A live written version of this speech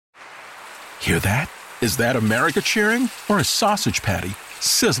Hear that? Is that America cheering or a sausage patty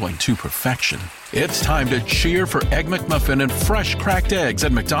sizzling to perfection? It's time to cheer for Egg McMuffin and fresh cracked eggs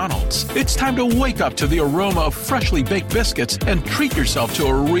at McDonald's. It's time to wake up to the aroma of freshly baked biscuits and treat yourself to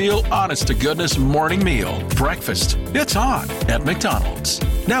a real honest-to-goodness morning meal. Breakfast, it's on at McDonald's.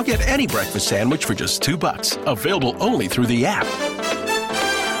 Now get any breakfast sandwich for just $2. Available only through the app.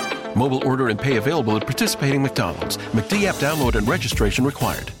 Mobile order and pay available at participating McDonald's. McD app download and registration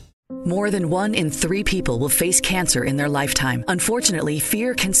required. More than 1 in 3 people will face cancer in their lifetime. Unfortunately,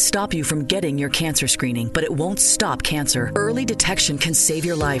 fear can stop you from getting your cancer screening, but it won't stop cancer. Early detection can save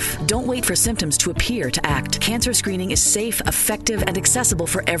your life. Don't wait for symptoms to appear to act. Cancer screening is safe, effective, and accessible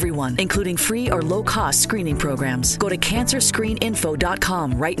for everyone, including free or low-cost screening programs. Go to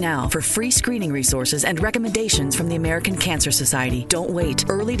cancerscreeninfo.com right now for free screening resources and recommendations from the American Cancer Society. Don't wait.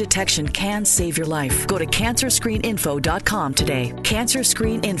 Early detection can save your life. Go to cancerscreeninfo.com today.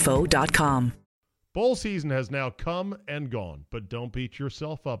 Cancerscreeninfo.com. Bowl season has now come and gone, but don't beat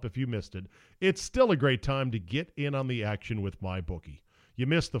yourself up if you missed it. It's still a great time to get in on the action with MyBookie. You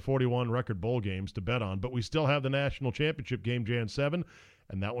missed the 41 record bowl games to bet on, but we still have the national championship game Jan 7,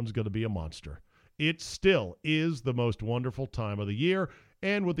 and that one's going to be a monster. It still is the most wonderful time of the year,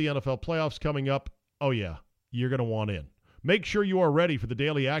 and with the NFL playoffs coming up, oh yeah, you're going to want in. Make sure you are ready for the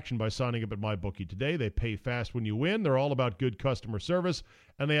daily action by signing up at MyBookie today. They pay fast when you win. They're all about good customer service,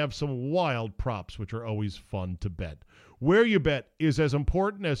 and they have some wild props, which are always fun to bet. Where you bet is as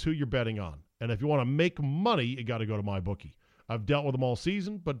important as who you're betting on. And if you want to make money, you got to go to MyBookie. I've dealt with them all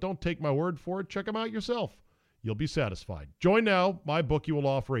season, but don't take my word for it. Check them out yourself. You'll be satisfied. Join now. MyBookie will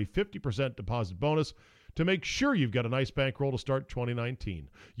offer a 50% deposit bonus to make sure you've got a nice bankroll to start 2019.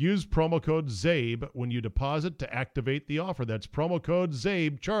 Use promo code ZABE when you deposit to activate the offer. That's promo code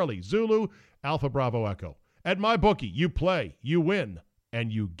ZABE, Charlie, Zulu, Alpha Bravo Echo. At MyBookie, you play, you win,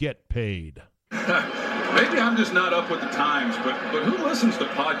 and you get paid. Maybe I'm just not up with the times, but who listens to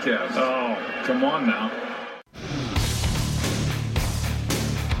podcasts? Oh, come on now.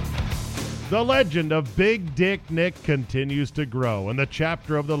 The legend of Big Dick Nick continues to grow, and the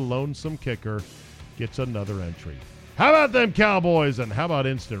chapter of the Lonesome Kicker gets another entry. How about them Cowboys, and how about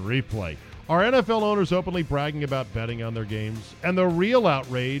instant replay? Are NFL owners openly bragging about betting on their games? And the real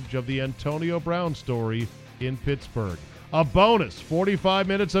outrage of the Antonio Brown story in Pittsburgh. A bonus 45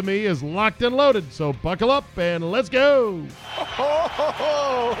 minutes of me is locked and loaded, so buckle up and let's go.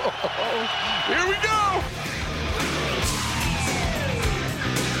 Here we go.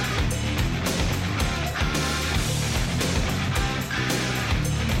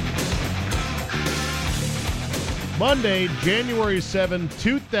 Monday, January 7,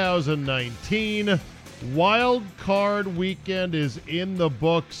 2019. Wild Card Weekend is in the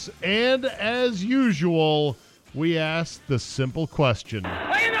books, and as usual, we ask the simple question.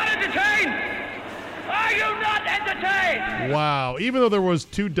 Are you not entertained? Are you not entertained? Wow. Even though there was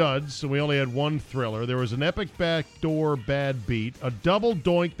 2 duds and we only had 1 thriller, there was an epic backdoor bad beat, a double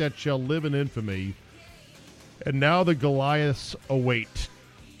doink that shall live in infamy, and now the Goliaths await.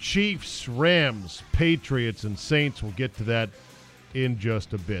 Chiefs, Rams, Patriots, and Saints. We'll get to that in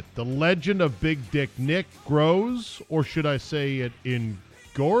just a bit. The legend of Big Dick Nick grows, or should I say it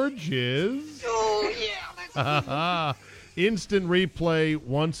engorges? Oh, yeah. Instant replay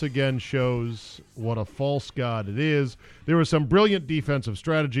once again shows what a false god it is. There was some brilliant defensive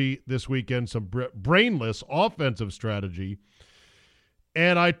strategy this weekend, some brainless offensive strategy,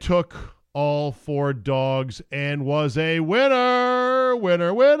 and I took all 4 dogs and was a winner.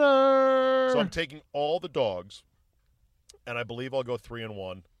 So I'm taking all the dogs, and I believe I'll go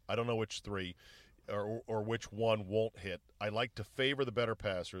 3-1. I don't know which 3 or which one won't hit. I like to favor the better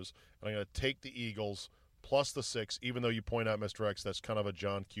passers, and I'm going to take the Eagles plus the 6, even though you point out, Mr. X, that's kind of a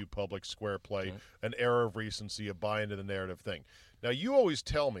John Q. Public square play, an error of recency, a buy into the narrative thing. Now, you always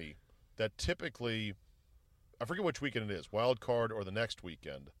tell me that typically, I forget which weekend it is, wild card or the next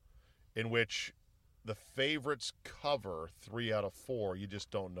weekend, in which the favorites cover 3 out of 4. You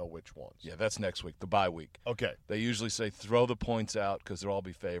just don't know which ones. Yeah, that's next week, the bye week. Okay. They usually say throw the points out because they'll all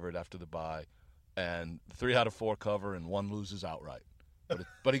be favored after the bye. And 3 out of 4 cover and 1 loses outright.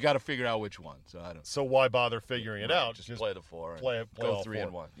 But you got to figure out which one. So why bother figuring it out? Just play the 4 and play go all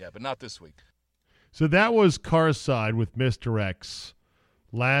 3-1. 4. Yeah, but not this week. So that was Carside with Mr. X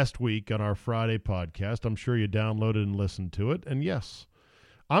last week on our Friday podcast. I'm sure you downloaded and listened to it. And yes,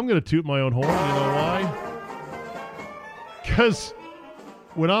 I'm going to toot my own horn. You know why? Because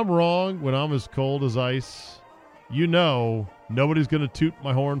when I'm wrong, when I'm as cold as ice, you know nobody's going to toot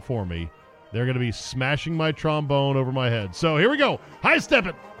my horn for me. They're going to be smashing my trombone over my head. So here we go. High step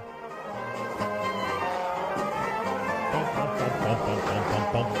it.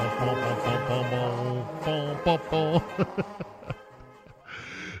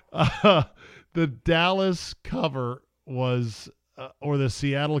 The Dallas cover was, or the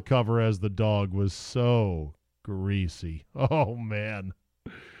Seattle cover as the dog was so greasy. Oh, man.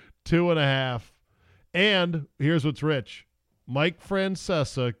 2.5. And here's what's rich. Mike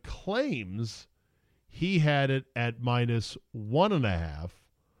Francesa claims he had it at -1.5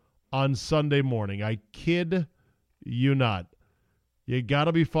 on Sunday morning. I kid you not. You got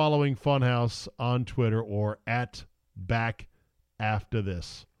to be following Funhouse on Twitter or at Back After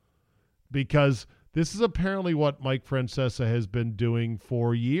This, because this is apparently what Mike Francesa has been doing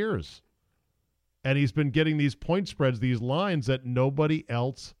for years. And he's been getting these point spreads, these lines that nobody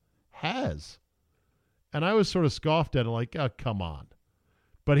else has. And I was sort of scoffed at it like, oh, come on.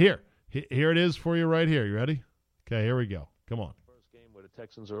 But here it is for you right here. You ready? Okay, here we go. Come on. First game where the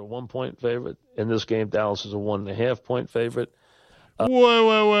Texans are a 1-point favorite. In this game, Dallas is a 1.5-point favorite.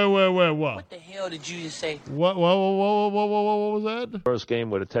 Whoa. What the hell did you just say? What was that? First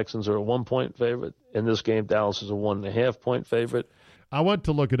game where the Texans are a 1-point favorite. In this game, Dallas is a 1.5-point favorite. I went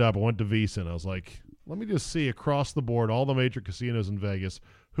to look it up. I went to Visa, and I was like, let me just see across the board, all the major casinos in Vegas,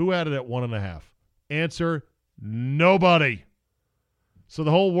 who had it at 1.5. Answer, nobody. So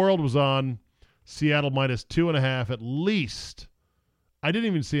the whole world was on Seattle -2.5 at least. I didn't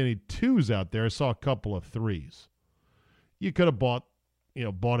even see any 2s out there. I saw a couple of 3s. You could have bought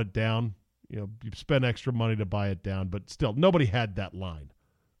it down. You spend extra money to buy it down, but still, nobody had that line.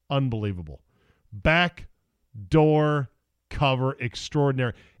 Unbelievable. Back door cover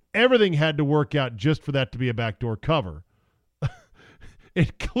extraordinary. Everything had to work out just for that to be a backdoor cover,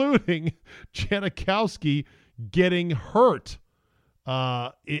 including Janikowski getting hurt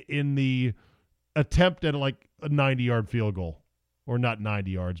in the attempt at like a 90-yard field goal. Or not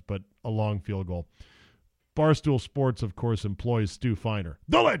 90 yards, but a long field goal. Barstool Sports, of course, employs Stu Feiner,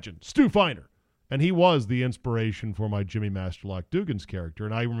 the legend, Stu Feiner. And he was the inspiration for my Jimmy Masterlock Dugan's character.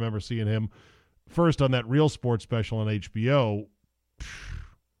 And I remember seeing him first on that Real Sports special on HBO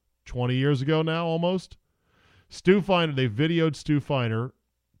 20 years ago now, almost. Stu Feiner, they videoed Stu Feiner,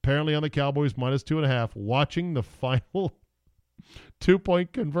 apparently on the Cowboys -2.5, watching the final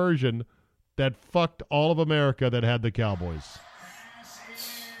 2-point conversion that fucked all of America that had the Cowboys.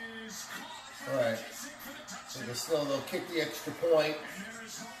 All right. So they'll kick the extra point.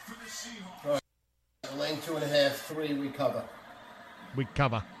 All right. Laying 2.5, 3, we cover. We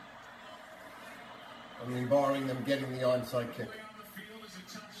cover. I mean, barring them getting the onside kick.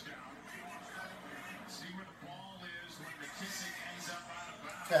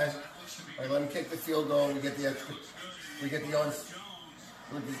 Okay. All right, let them kick the field goal. We get the extra. We get the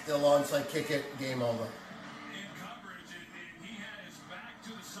onside kick it. Game over.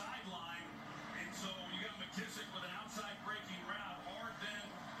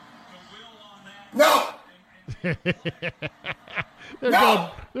 No!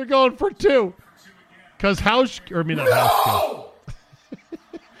 They're going for 2. Because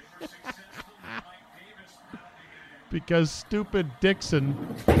because stupid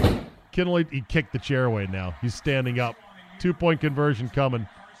Dixon he kicked the chair away now. He's standing up. 2-point conversion coming.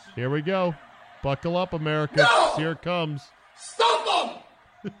 Here we go. Buckle up, America. No! Here it comes. Stop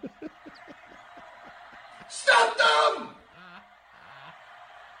them! Stop them!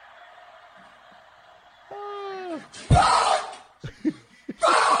 Fuck!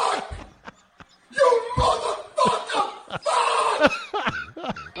 Fuck! You motherfucker!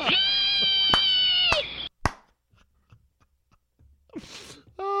 Fuck!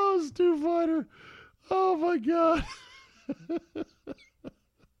 Oh, Stu Feiner. Oh, my God.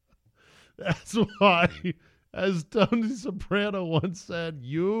 That's why, as Tony Soprano once said,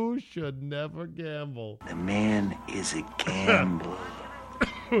 you should never gamble. The man is a gambler.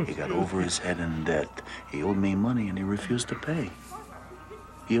 He got over his head in debt. He owed me money and he refused to pay.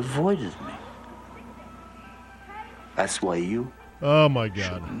 He avoided me. That's why you oh my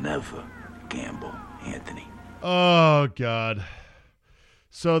God, should never gamble, Anthony. Oh, God.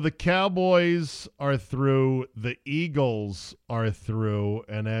 So the Cowboys are through. The Eagles are through.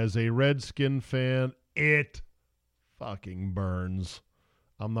 And as a Redskin fan, it fucking burns.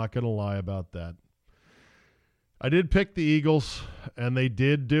 I'm not going to lie about that. I did pick the Eagles, and they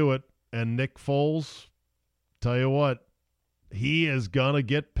did do it. And Nick Foles, tell you what, he is going to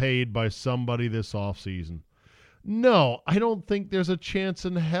get paid by somebody this offseason. No, I don't think there's a chance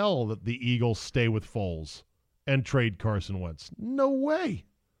in hell that the Eagles stay with Foles and trade Carson Wentz. No way.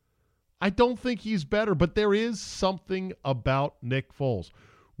 I don't think he's better, but there is something about Nick Foles.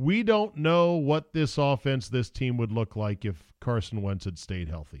 We don't know what this offense, this team would look like if Carson Wentz had stayed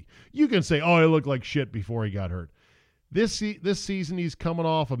healthy. You can say, oh, he looked like shit before he got hurt. This season he's coming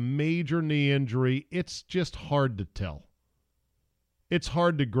off a major knee injury. It's just hard to tell. It's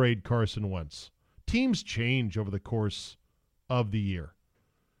hard to grade Carson Wentz. Teams change over the course of the year.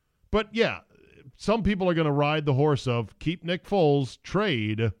 But yeah, some people are going to ride the horse of keep Nick Foles,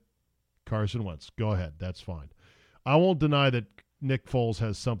 trade Carson Wentz. Go ahead. That's fine. I won't deny that Nick Foles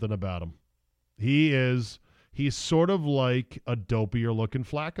has something about him. He's sort of like a dopier looking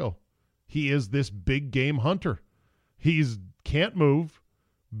Flacco. He is this big game hunter. He's can't move,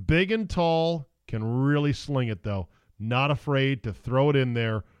 big and tall, can really sling it though. Not afraid to throw it in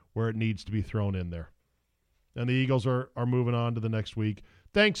there where it needs to be thrown in there. And the Eagles are moving on to the next week.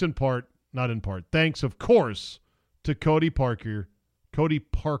 Thanks of course, to Cody Parkey,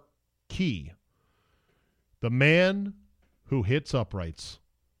 the man who hits uprights.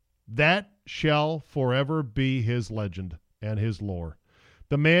 That shall forever be his legend and his lore.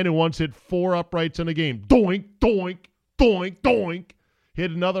 The man who once hit 4 uprights in a game. Doink, doink, doink, doink.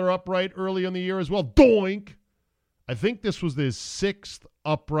 Hit another upright early in the year as well. Doink. I think this was his 6th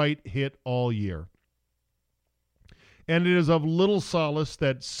upright hit all year. And it is of little solace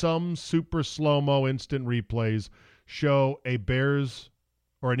that some super slow-mo instant replays show a Bears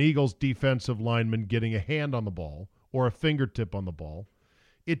or an Eagles defensive lineman getting a hand on the ball or a fingertip on the ball.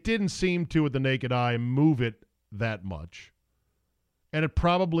 It didn't seem to, with the naked eye, move it that much. And it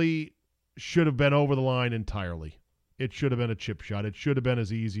probably should have been over the line entirely. It should have been a chip shot. It should have been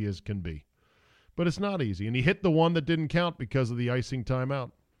as easy as can be. But it's not easy. And he hit the one that didn't count because of the icing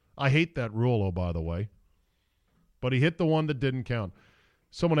timeout. I hate that rule, oh, by the way. But he hit the one that didn't count.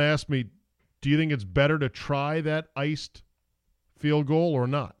 Someone asked me, do you think it's better to try that iced field goal or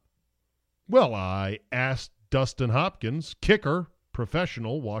not? Well, I asked Dustin Hopkins, kicker,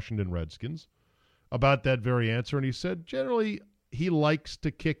 professional, Washington Redskins, about that very answer. And he said, generally, he likes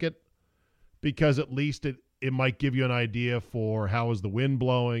to kick it because at least it might give you an idea for how is the wind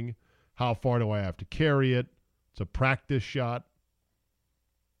blowing, how far do I have to carry it. It's a practice shot.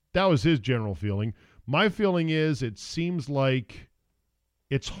 That was his general feeling. My feeling is it seems like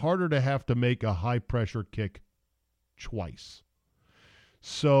it's harder to have to make a high-pressure kick twice.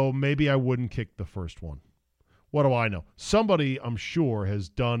 So maybe I wouldn't kick the first one. What do I know? Somebody, I'm sure, has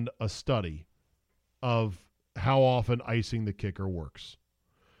done a study of how often icing the kicker works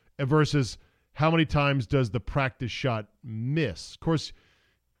versus how many times does the practice shot miss. Of course,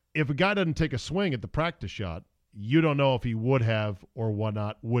 if a guy doesn't take a swing at the practice shot, you don't know if he would have or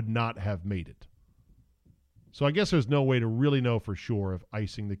would not have made it. So I guess there's no way to really know for sure if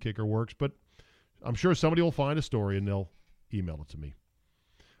icing the kicker works, but I'm sure somebody will find a story and they'll email it to me.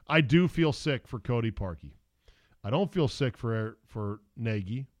 I do feel sick for Cody Parkey. I don't feel sick for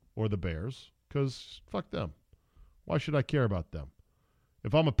Nagy or the Bears because fuck them. Why should I care about them?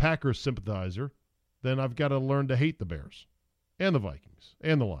 If I'm a Packers sympathizer, then I've got to learn to hate the Bears and the Vikings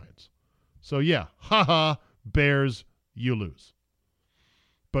and the Lions. So yeah, Bears, you lose.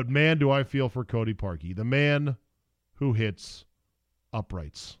 But man, do I feel for Cody Parkey, the man who hits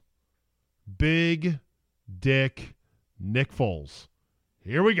uprights. Big Dick Nick Foles.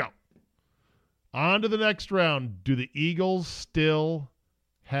 Here we go. On to the next round. Do the Eagles still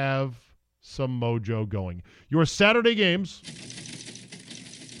have some mojo going? Your Saturday games.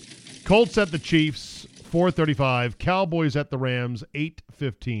 Colts at the Chiefs, 4:35. Cowboys at the Rams,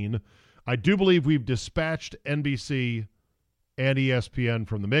 8:15. I do believe we've dispatched NBC and ESPN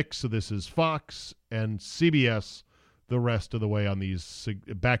from the mix, so this is Fox and CBS the rest of the way on these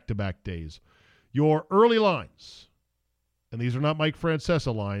back-to-back days. Your early lines, and these are not Mike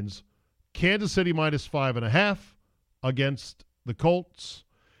Francesa lines, Kansas City -5.5 against the Colts,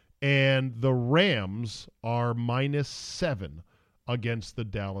 and the Rams are -7 against the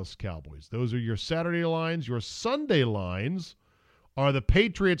Dallas Cowboys. Those are your Saturday lines. Your Sunday lines are the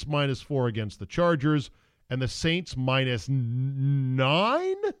Patriots -4 against the Chargers and the Saints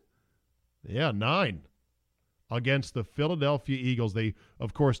 -9? Yeah, 9 against the Philadelphia Eagles. They,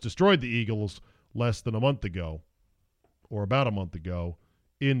 of course, destroyed the Eagles less than a month ago, or about a month ago,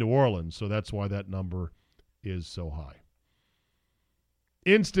 in New Orleans, so that's why that number is so high.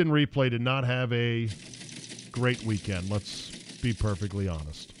 Instant Replay did not have a great weekend, let's be perfectly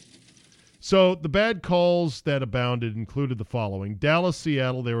honest. So the bad calls that abounded included the following.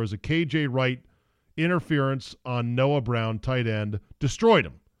 Dallas-Seattle, there was a KJ Wright interference on Noah Brown, tight end, destroyed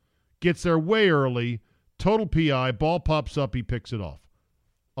him. Gets there way early, total PI, ball pops up, he picks it off.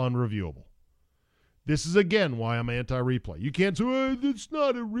 Unreviewable. This is, again, why I'm anti-replay. You can't say, it's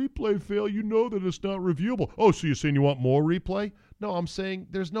not a replay fail. You know that it's not reviewable. Oh, so you're saying you want more replay? No, I'm saying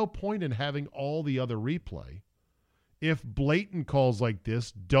there's no point in having all the other replay if blatant calls like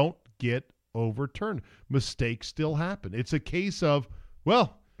this don't get overturned. Mistakes still happen. It's a case of,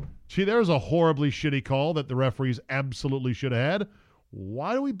 well, gee, there's a horribly shitty call that the referees absolutely should have had.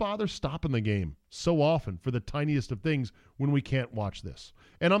 Why do we bother stopping the game so often for the tiniest of things when we can't watch this?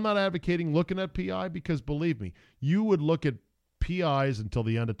 And I'm not advocating looking at PI because, believe me, you would look at PIs until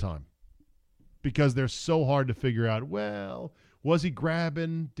the end of time because they're so hard to figure out, well, was he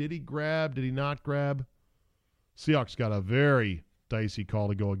grabbing? Did he grab? Did he not grab? Seahawks got a very dicey call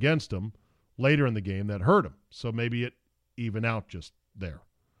to go against him later in the game that hurt him. So maybe it even out just there.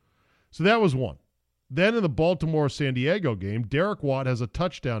 So that was one. Then in the Baltimore-San Diego game, Derek Watt has a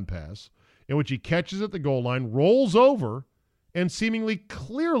touchdown pass in which he catches at the goal line, rolls over, and seemingly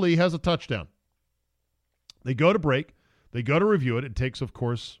clearly has a touchdown. They go to break. They go to review it. It takes, of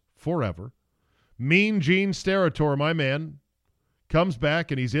course, forever. Mean Gene Steratore, my man, comes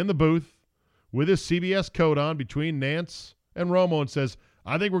back, and he's in the booth with his CBS coat on between Nance and Romo and says,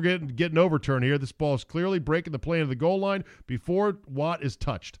 I think we're getting overturned here. This ball is clearly breaking the plane of the goal line before Watt is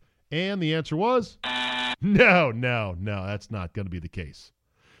touched. And the answer was, no, that's not going to be the case.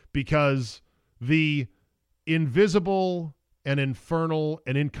 Because the invisible and infernal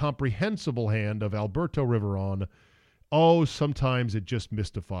and incomprehensible hand of Alberto Riveron, sometimes it just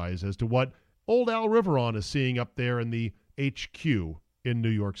mystifies as to what old Al Riveron is seeing up there in the HQ in New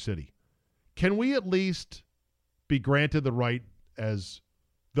York City. Can we at least be granted the right as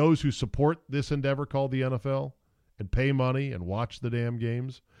those who support this endeavor called the NFL and pay money and watch the damn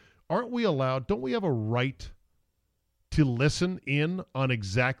games? Aren't we allowed, don't we have a right to listen in on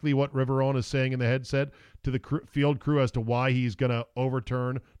exactly what Riveron is saying in the headset to the field crew as to why he's going to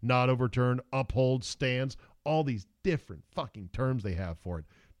overturn, not overturn, uphold, stands, all these different fucking terms they have for it.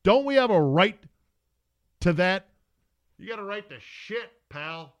 Don't we have a right to that? You got a right to shit,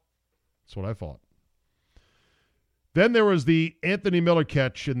 pal. That's what I thought. Then there was the Anthony Miller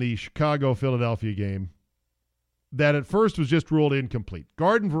catch in the Chicago-Philadelphia game that at first was just ruled incomplete.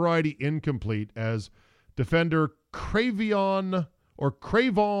 Garden variety incomplete as defender Cravon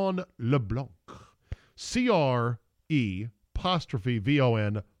LeBlanc. C-R-E'-V-O-N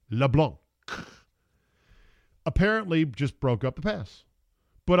LeBlanc. Apparently just broke up the pass.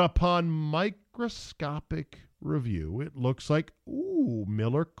 But upon microscopic review, it looks like,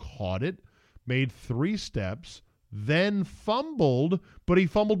 Miller caught it, made 3 steps, then fumbled, but he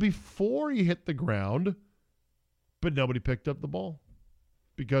fumbled before he hit the ground. But nobody picked up the ball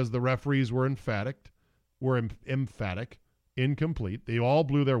because the referees were emphatic, incomplete. They all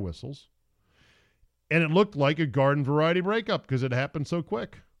blew their whistles. And it looked like a garden variety breakup because it happened so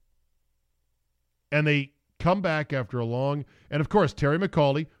quick. And they come back after a long, and of course, Terry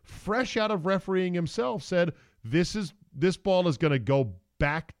McAuley, fresh out of refereeing himself, said, this ball is going to go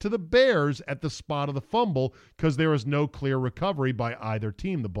back to the Bears at the spot of the fumble because there was no clear recovery by either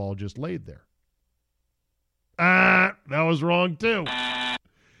team. The ball just laid there. That was wrong too.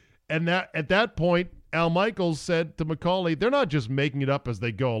 And that at that point, Al Michaels said to McAuley, they're not just making it up as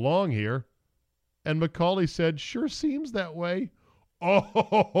they go along here. And McAuley said, sure seems that way.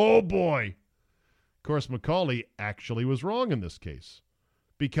 Oh boy. Of course, McAuley actually was wrong in this case.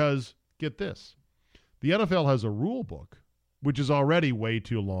 Because, get this, the NFL has a rule book, which is already way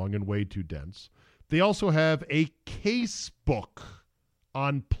too long and way too dense. They also have a case book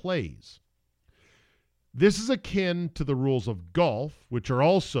on plays. This is akin to the rules of golf, which are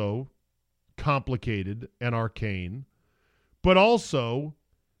also complicated and arcane. But also,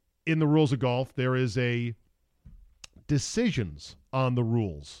 in the rules of golf, there is a decisions on the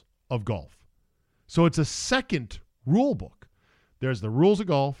rules of golf. So it's a second rule book. There's the rules of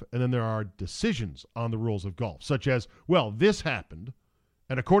golf, and then there are decisions on the rules of golf, such as, well, this happened,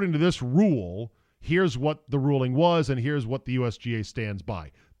 and according to this rule, here's what the ruling was, and here's what the USGA stands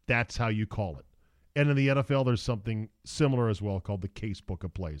by. That's how you call it. And in the NFL, there's something similar as well called the casebook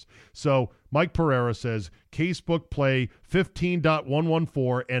of plays. So Mike Pereira says casebook play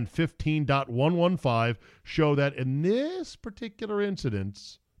 15.114 and 15.115 show that in this particular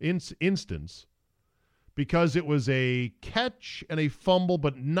instance, because it was a catch and a fumble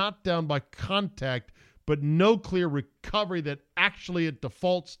but not down by contact, but no clear recovery, that actually it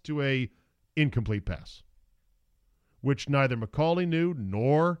defaults to a incomplete pass, which neither McAuley knew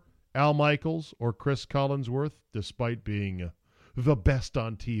nor Al Michaels or Chris Collinsworth, despite being the best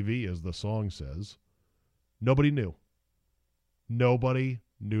on TV, as the song says. Nobody knew. Nobody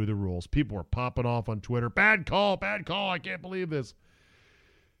knew the rules. People were popping off on Twitter. Bad call, I can't believe this.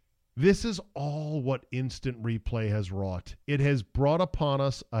 This is all what instant replay has wrought. It has brought upon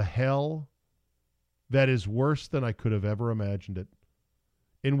us a hell that is worse than I could have ever imagined it,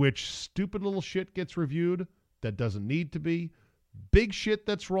 in which stupid little shit gets reviewed that doesn't need to be. Big shit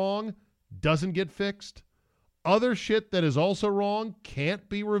that's wrong doesn't get fixed. Other shit that is also wrong can't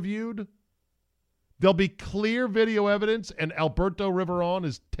be reviewed. There'll be clear video evidence and Alberto Riveron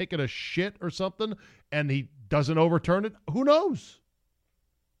is taking a shit or something and he doesn't overturn it. Who knows?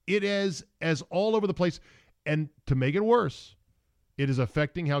 It is as all over the place. And to make it worse, it is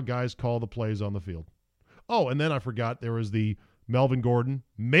affecting how guys call the plays on the field. Oh, and then I forgot there was the Melvin Gordon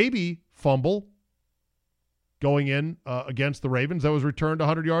maybe fumble going in against the Ravens that was returned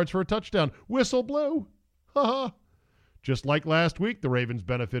 100 yards for a touchdown. Whistle blew. Ha-ha. Just like last week, the Ravens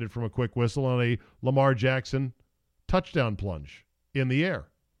benefited from a quick whistle on a Lamar Jackson touchdown plunge in the air.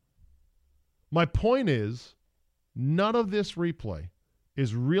 My point is, none of this replay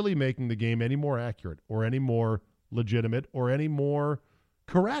is really making the game any more accurate or any more legitimate or any more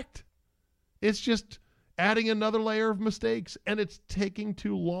correct. It's just adding another layer of mistakes, and it's taking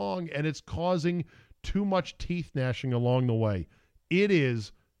too long, and it's causing too much teeth gnashing along the way. It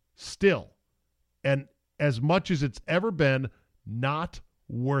is still, and as much as it's ever been, not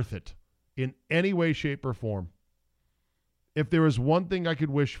worth it in any way, shape, or form. If there is one thing I could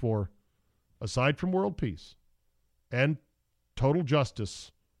wish for, aside from world peace and total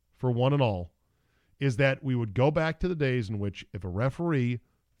justice for one and all, is that we would go back to the days in which if a referee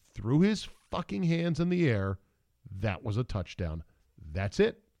threw his fucking hands in the air, that was a touchdown. That's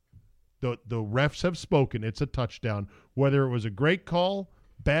it. The refs have spoken. It's a touchdown. Whether it was a great call,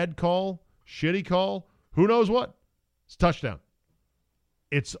 bad call, shitty call, who knows what? It's a touchdown.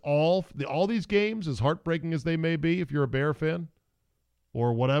 It's all these games, as heartbreaking as they may be if you're a Bear fan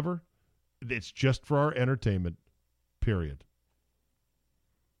or whatever, it's just for our entertainment, period.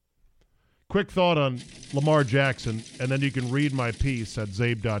 Quick thought on Lamar Jackson, and then you can read my piece at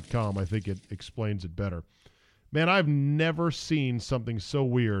zabe.com. I think it explains it better. Man, I've never seen something so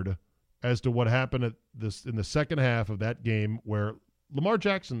weird as to what happened in the second half of that game where Lamar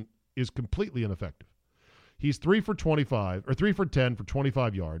Jackson is completely ineffective. He's 3 for 10 for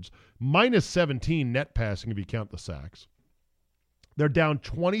 25 yards, minus 17 net passing if you count the sacks. They're down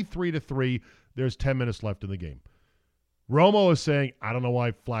 23-3. There's 10 minutes left in the game. Romo is saying, I don't know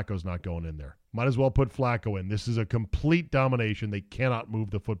why Flacco's not going in there. Might as well put Flacco in. This is a complete domination. They cannot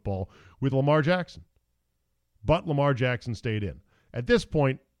move the football with Lamar Jackson. But Lamar Jackson stayed in. At this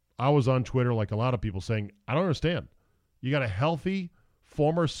point, I was on Twitter like a lot of people saying, I don't understand. You got a healthy,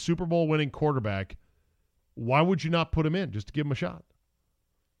 former Super Bowl winning quarterback. Why would you not put him in just to give him a shot?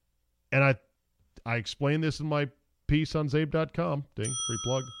 And I explained this in my piece on zabe.com. Ding, free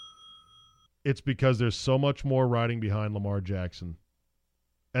plug. It's because there's so much more riding behind Lamar Jackson.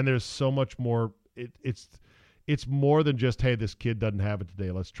 And there's so much more. It's more than just, hey, this kid doesn't have it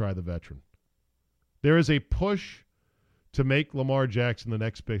today. Let's try the veteran. There is a push to make Lamar Jackson the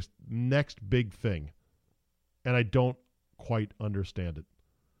next big thing. And I don't quite understand it.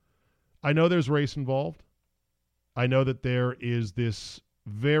 I know there's race involved. I know that there is this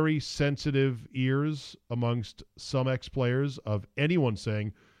very sensitive ears amongst some ex-players of anyone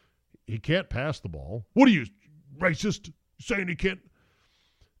saying, he can't pass the ball. What are you, racist, saying he can't?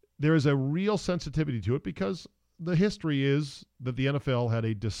 There is a real sensitivity to it because the history is that the NFL had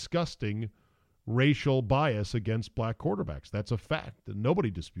a disgusting racial bias against black quarterbacks. That's a fact, and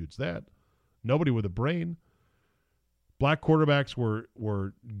nobody disputes that. Nobody with a brain. Black quarterbacks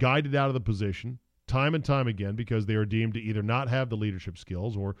were guided out of the position time and time again because they are deemed to either not have the leadership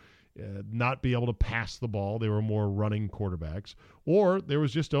skills or not be able to pass the ball. They were more running quarterbacks. Or there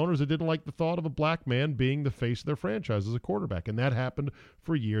was just owners that didn't like the thought of a black man being the face of their franchise as a quarterback. And that happened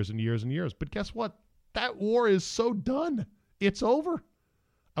for years and years and years. But guess what? That war is so done. It's over.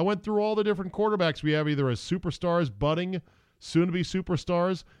 I went through all the different quarterbacks we have either as superstars, budding, soon-to-be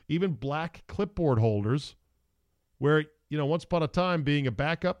superstars, even black clipboard holders, where, once upon a time being a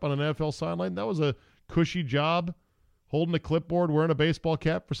backup on an NFL sideline, that was a cushy job, holding a clipboard, wearing a baseball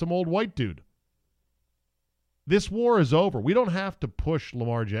cap for some old white dude. This war is over. We don't have to push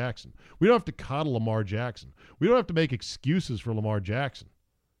Lamar Jackson. We don't have to coddle Lamar Jackson. We don't have to make excuses for Lamar Jackson.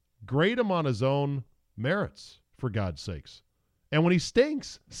 Grade him on his own merits, for God's sakes. And when he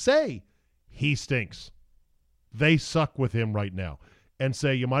stinks, say, he stinks. They suck with him right now. And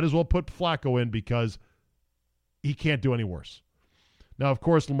say, you might as well put Flacco in because he can't do any worse. Now, of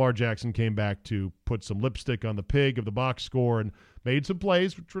course, Lamar Jackson came back to put some lipstick on the pig of the box score and made some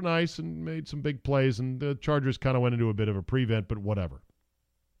plays, which were nice, and made some big plays, and the Chargers kind of went into a bit of a prevent, but whatever.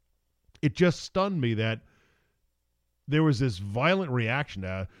 It just stunned me that there was this violent reaction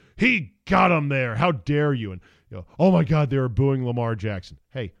to, he got him there, how dare you? And, oh my God, they were booing Lamar Jackson.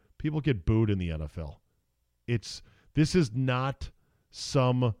 Hey, people get booed in the NFL. This is not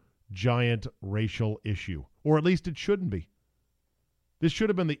some giant racial issue, or at least it shouldn't be. This should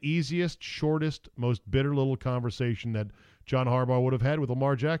have been the easiest, shortest, most bitter little conversation that John Harbaugh would have had with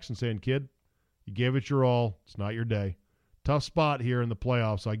Lamar Jackson saying, kid, you gave it your all. It's not your day. Tough spot here in the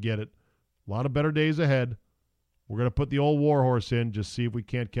playoffs. I get it. A lot of better days ahead. We're going to put the old warhorse in, just see if we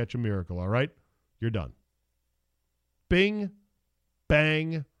can't catch a miracle, all right? You're done. Bing,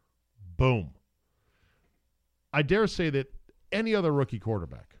 bang, boom. I dare say that any other rookie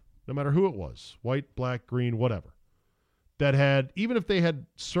quarterback, no matter who it was, white, black, green, whatever, that had, even if they had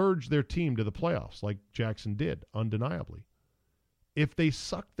surged their team to the playoffs like Jackson did, undeniably, if they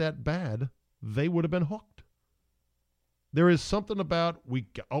sucked that bad, they would have been hooked. There is something about,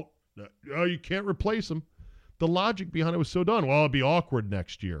 you can't replace him. The logic behind it was so done. Well, it'd be awkward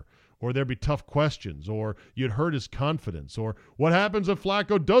next year, or there'd be tough questions, or you'd hurt his confidence, or what happens if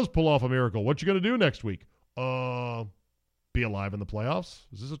Flacco does pull off a miracle? What you going to do next week? Be alive in the playoffs?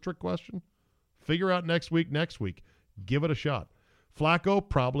 Is this a trick question? Figure out next week. Give it a shot. Flacco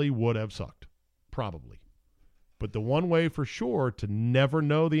probably would have sucked. Probably. But the one way for sure to never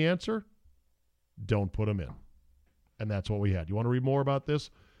know the answer, don't put him in. And that's what we had. You want to read more about this?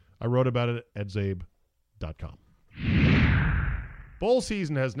 I wrote about it at zabe.com. Bowl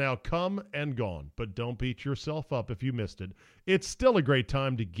season has now come and gone, but don't beat yourself up if you missed it. It's still a great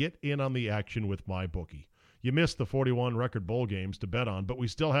time to get in on the action with MyBookie. You missed the 41 record bowl games to bet on, but we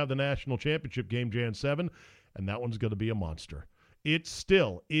still have the national championship game Jan 7, and that one's going to be a monster. It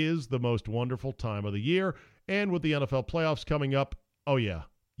still is the most wonderful time of the year, and with the NFL playoffs coming up, oh yeah,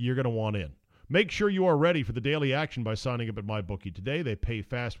 you're going to want in. Make sure you are ready for the daily action by signing up at MyBookie today. They pay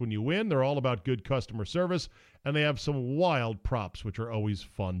fast when you win. They're all about good customer service, and they have some wild props, which are always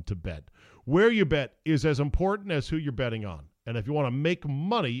fun to bet. Where you bet is as important as who you're betting on. And if you want to make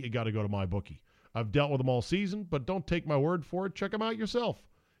money, you got to go to MyBookie. I've dealt with them all season, but don't take my word for it. Check them out yourself.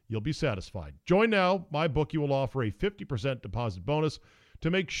 You'll be satisfied. Join now. MyBookie will offer a 50% deposit bonus to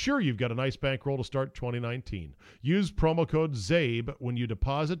make sure you've got a nice bankroll to start 2019. Use promo code ZABE when you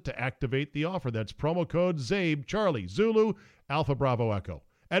deposit to activate the offer. That's promo code ZABE, Charlie, Zulu, Alpha Bravo Echo.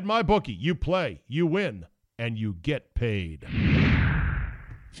 At MyBookie, you play, you win, and you get paid.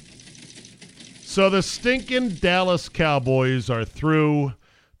 So the stinking Dallas Cowboys are through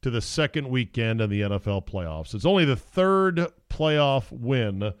to the second weekend of the NFL playoffs. It's only the third playoff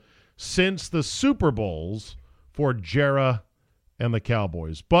win since the Super Bowls for Jera and the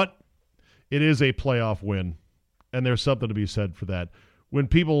Cowboys. But it is a playoff win, and there's something to be said for that. When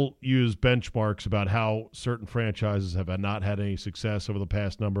people use benchmarks about how certain franchises have not had any success over the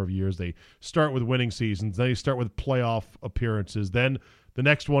past number of years, they start with winning seasons, then you start with playoff appearances, then the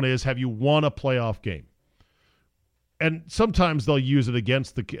next one is, have you won a playoff game? And sometimes they'll use it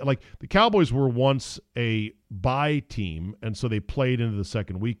against the Cowboys were once a bye team, and so they played into the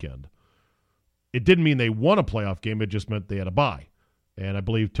second weekend. It didn't mean they won a playoff game. It just meant they had a bye. And I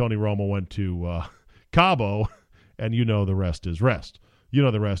believe Tony Romo went to Cabo, and you know the rest is rest. You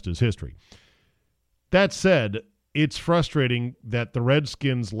know the rest is history. That said, it's frustrating that the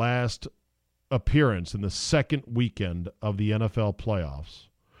Redskins' last appearance in the second weekend of the NFL playoffs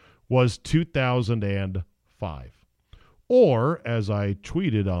was 2005. Or, as I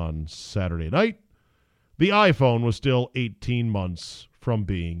tweeted on Saturday night, the iPhone was still 18 months from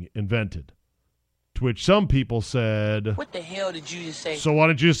being invented. To which some people said, "What the hell did you just say?" So why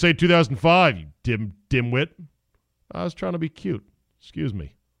didn't you just say 2005, you dimwit? I was trying to be cute. Excuse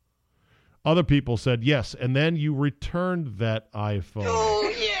me. Other people said, yes, and then you returned that iPhone.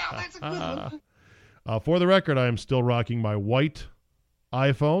 Oh, yeah, that's a good one. For the record, I am still rocking my white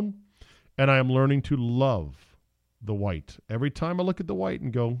iPhone, and I am learning to love the white. Every time I look at the white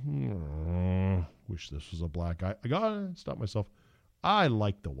and go, wish this was a black. I gotta stop myself. I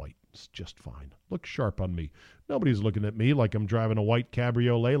like the white. It's just fine. Looks sharp on me. Nobody's looking at me like I'm driving a white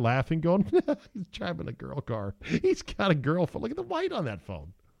cabriolet, laughing, going, he's driving a girl car. He's got a girlfriend. Look at the white on that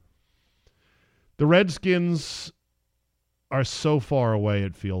phone. The Redskins are so far away,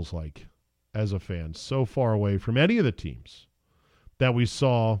 it feels like, as a fan, so far away from any of the teams that we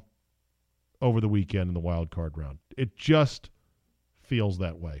saw over the weekend in the wild card round. It just feels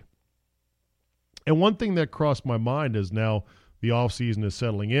that way. And one thing that crossed my mind is now the offseason is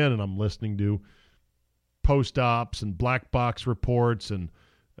settling in, and I'm listening to post-ops and black box reports, and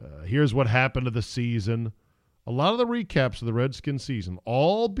here's what happened to the season. A lot of the recaps of the Redskins season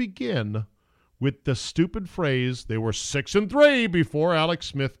all begin with the stupid phrase, they were 6-3 before Alex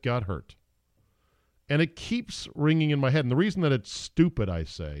Smith got hurt. And it keeps ringing in my head. And the reason that it's stupid, I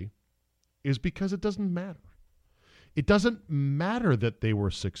say, is because it doesn't matter. It doesn't matter that they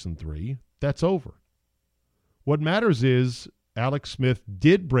were 6-3. That's over. What matters is Alex Smith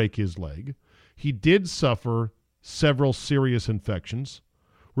did break his leg. He did suffer several serious infections.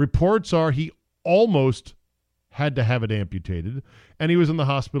 Reports are he almost had to have it amputated, and he was in the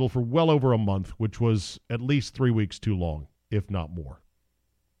hospital for well over a month, which was at least 3 weeks too long, if not more.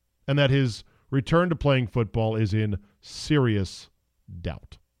 And that his return to playing football is in serious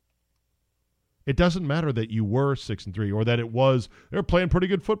doubt. It doesn't matter that you were 6-3 or that they're playing pretty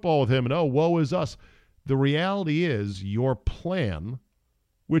good football with him and, oh, woe is us. The reality is your plan,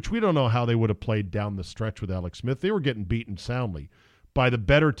 which we don't know how they would have played down the stretch with Alex Smith. They were getting beaten soundly by the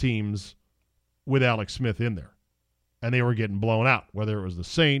better teams with Alex Smith in there. And they were getting blown out, whether it was the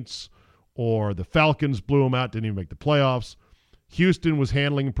Saints or the Falcons blew them out, didn't even make the playoffs. Houston was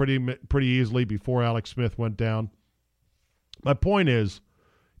handling pretty easily before Alex Smith went down. My point is,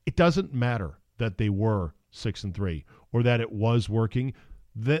 it doesn't matter that they were 6-3 or that it was working.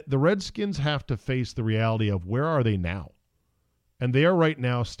 The Redskins have to face the reality of where are they now? And they are right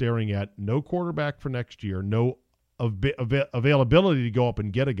now staring at no quarterback for next year, no availability to go up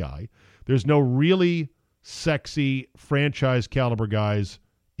and get a guy. There's no really sexy franchise caliber guys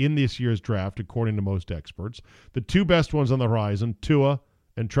in this year's draft, according to most experts. The two best ones on the horizon, Tua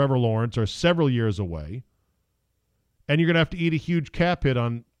and Trevor Lawrence, are several years away. And you're going to have to eat a huge cap hit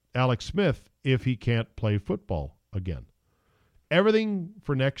on Alex Smith if he can't play football again. Everything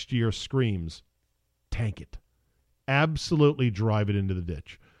for next year screams, tank it. Absolutely drive it into the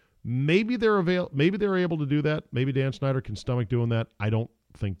ditch. Maybe they're able to do that. Maybe Dan Snyder can stomach doing that. I don't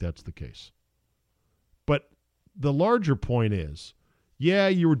think that's the case. But the larger point is, yeah,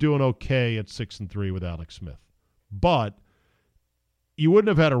 you were doing okay at 6-3 with Alex Smith, but you wouldn't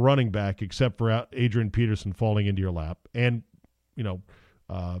have had a running back except for Adrian Peterson falling into your lap and,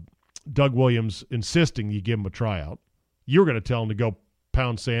 Doug Williams insisting you give him a tryout. You were going to tell him to go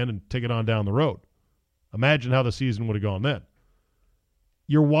pound sand and take it on down the road. Imagine how the season would have gone then.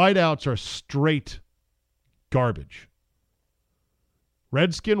 Your wideouts are straight garbage.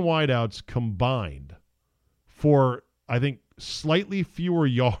 Redskin wideouts combined for, I think, slightly fewer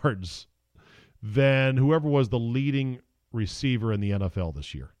yards than whoever was the leading receiver in the NFL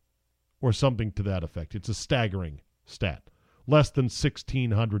this year, or something to that effect. It's a staggering stat. Less than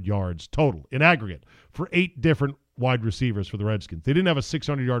 1,600 yards total in aggregate for 8 different wide receivers for the Redskins. They didn't have a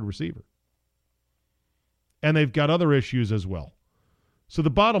 600-yard receiver. And they've got other issues as well. So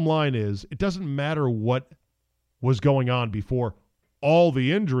the bottom line is, it doesn't matter what was going on before all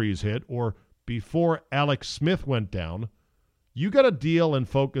the injuries hit or before Alex Smith went down. You got to deal and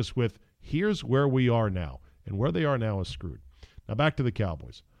focus with, here's where we are now. And where they are now is screwed. Now back to the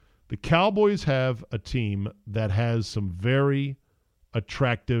Cowboys. The Cowboys have a team that has some very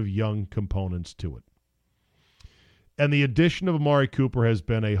attractive young components to it. And the addition of Amari Cooper has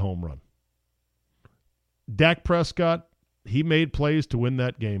been a home run. Dak Prescott, he made plays to win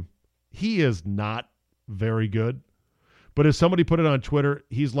that game. He is not very good. But as somebody put it on Twitter,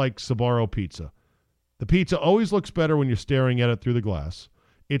 he's like Sbarro pizza. The pizza always looks better when you're staring at it through the glass.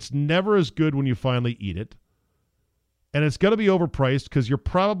 It's never as good when you finally eat it. And it's going to be overpriced because you're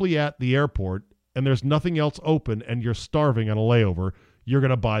probably at the airport and there's nothing else open and you're starving on a layover. You're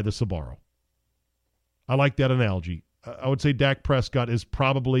going to buy the Sbarro. I like that analogy. I would say Dak Prescott is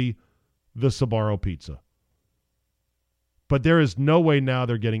probably the Sbarro pizza. But there is no way now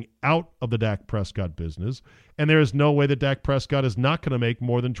they're getting out of the Dak Prescott business, and there is no way that Dak Prescott is not going to make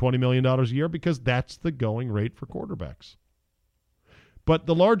more than $20 million a year because that's the going rate for quarterbacks. But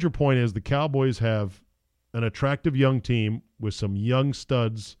the larger point is the Cowboys have an attractive young team with some young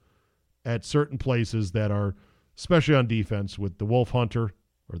studs at certain places that are, especially on defense, with the Wolf Hunter,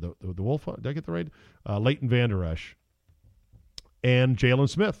 or the Wolf Hunter, did I get the right? Leighton Vander Esch, and Jalen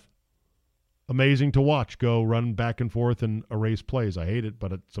Smith. Amazing to watch go run back and forth and erase plays. I hate it,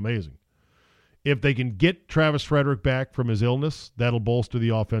 but it's amazing. If they can get Travis Frederick back from his illness, that'll bolster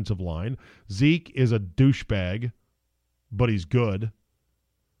the offensive line. Zeke is a douchebag, but he's good.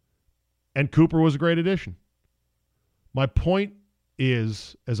 And Cooper was a great addition. My point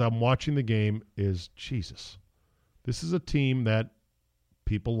is, as I'm watching the game, is Jesus. This is a team that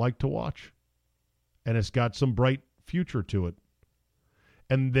people like to watch. And it's got some bright future to it.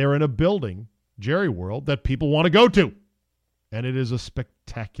 And they're in a building, Jerry World, that people want to go to. And it is a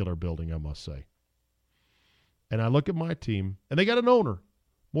spectacular building, I must say. And I look at my team, and they got an owner.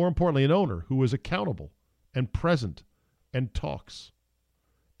 More importantly, an owner who is accountable and present and talks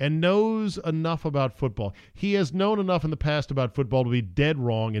and knows enough about football. He has known enough in the past about football to be dead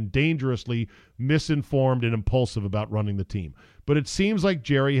wrong and dangerously misinformed and impulsive about running the team. But it seems like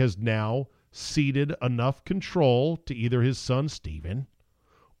Jerry has now ceded enough control to either his son, Steven,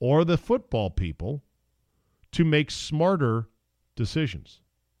 or the football people to make smarter decisions.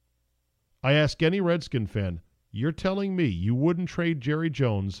 I ask any Redskin fan, You're telling me you wouldn't trade Jerry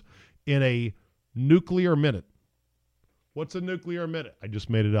Jones in a nuclear minute? What's a nuclear minute? I just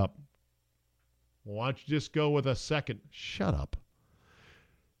made it up. Why don't you just go with a second? Shut up.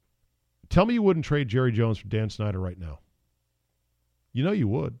 Tell me you wouldn't trade Jerry Jones for Dan Snyder right now. You know you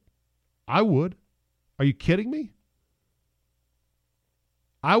would. I would. Are you kidding me?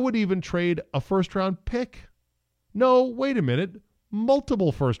 I would even trade a first-round pick. No, wait a minute.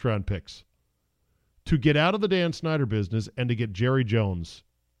 Multiple first-round picks to get out of the Dan Snyder business and to get Jerry Jones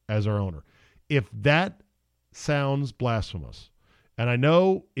as our owner. If that sounds blasphemous, and I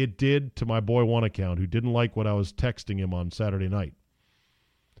know it did to my boy One Account who didn't like what I was texting him on Saturday night.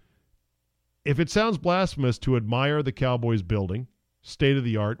 If it sounds blasphemous to admire the Cowboys building,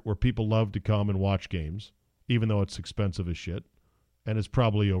 state-of-the-art, where people love to come and watch games, even though it's expensive as shit, and it's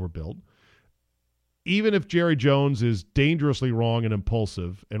probably overbuilt, even if Jerry Jones is dangerously wrong and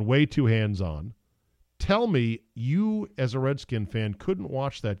impulsive and way too hands-on, tell me you, as a Redskin fan, couldn't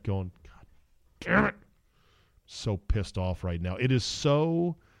watch that going, God damn it. So pissed off right now. It is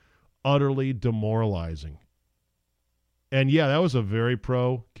so utterly demoralizing. And yeah, that was a very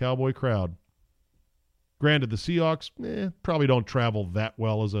pro-Cowboy crowd. Granted, the Seahawks probably don't travel that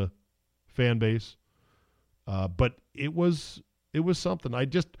well as a fan base. But it was something.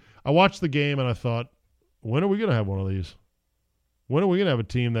 I watched the game and I thought, when are we going to have one of these? When are we going to have a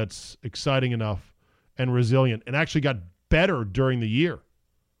team that's exciting enough and resilient and actually got better during the year?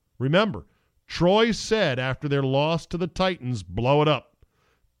 Remember, Troy said after their loss to the Titans, blow it up.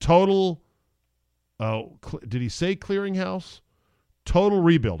 Total, did he say clearinghouse? Total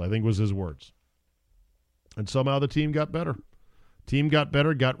rebuild, I think was his words. And somehow the team got better. Team got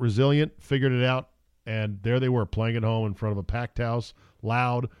better, got resilient, figured it out, and there they were playing at home in front of a packed house,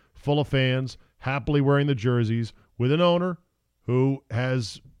 loud, full of fans, happily wearing the jerseys, with an owner who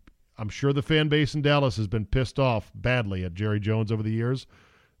has, I'm sure the fan base in Dallas has been pissed off badly at Jerry Jones over the years.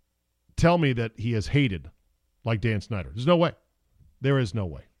 Tell me that he is hated like Dan Snyder. There's no way. There is no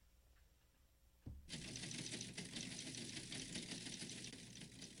way.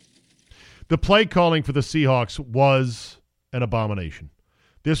 The play calling for the Seahawks was an abomination.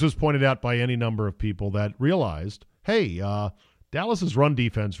 This was pointed out by any number of people that realized, hey, Dallas's run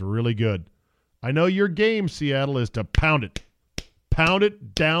defense were really good. I know your game, Seattle, is to pound it. Pound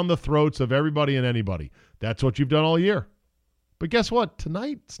it down the throats of everybody and anybody. That's what you've done all year. But guess what?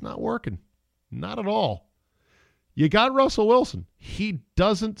 Tonight, it's not working. Not at all. You got Russell Wilson. He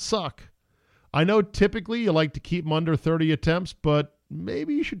doesn't suck. I know typically you like to keep him under 30 attempts, but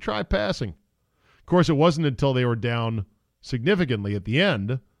maybe you should try passing. Of course, it wasn't until they were down significantly at the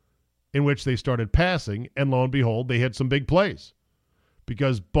end in which they started passing, and lo and behold, they hit some big plays.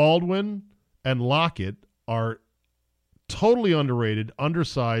 Because Baldwin and Lockett are totally underrated,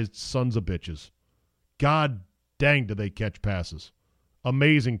 undersized sons of bitches. God dang, do they catch passes.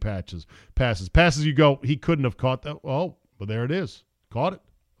 Amazing passes. Passes you go, he couldn't have caught that. Oh, but there it is. Caught it.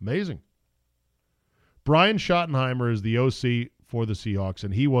 Amazing. Brian Schottenheimer is the OC for the Seahawks,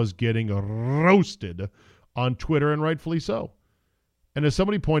 and he was getting roasted on Twitter, and rightfully so. And as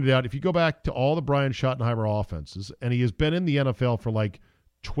somebody pointed out, if you go back to all the Brian Schottenheimer offenses, and he has been in the NFL for like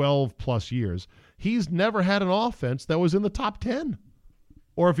 12-plus years, he's never had an offense that was in the top 10.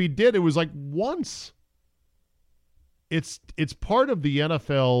 Or if he did, it was like once. It's part of the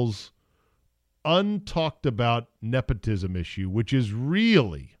NFL's untalked about nepotism issue, which is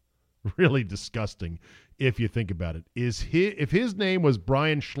really, really disgusting if you think about it. If his name was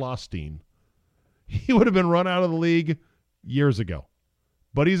Brian Schlossstein, he would have been run out of the league years ago.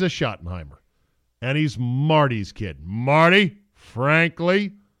 But he's a Schottenheimer, and he's Marty's kid. Marty,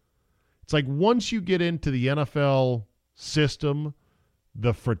 frankly, it's like once you get into the NFL system,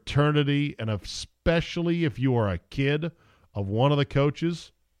 the fraternity, and especially if you are a kid of one of the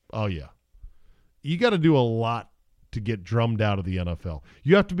coaches, oh yeah. You got to do a lot to get drummed out of the NFL.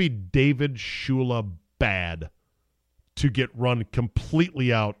 You have to be David Shula bad to get run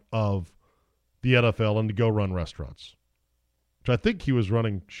completely out of the NFL and to go run restaurants. Which I think he was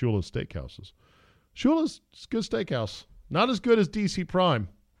running Shula's Steakhouses. Shula's a good steakhouse. Not as good as DC Prime.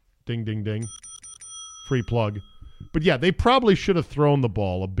 Ding, ding, ding. Free plug. But yeah, they probably should have thrown the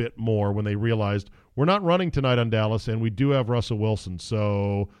ball a bit more when they realized we're not running tonight on Dallas and we do have Russell Wilson,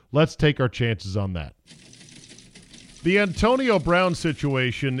 so let's take our chances on that. The Antonio Brown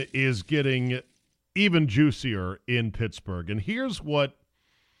situation is getting even juicier in Pittsburgh, and here's what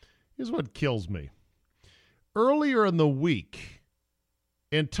kills me. Earlier in the week,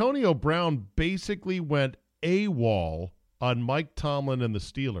 Antonio Brown basically went AWOL on Mike Tomlin and the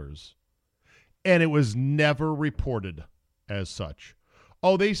Steelers, and it was never reported as such.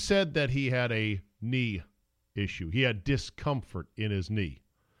 Oh, they said that he had a knee issue. He had discomfort in his knee.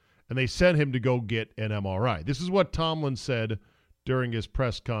 And they sent him to go get an MRI. This is what Tomlin said during his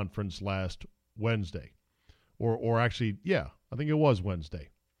press conference last Wednesday. Or actually, yeah, I think it was Wednesday.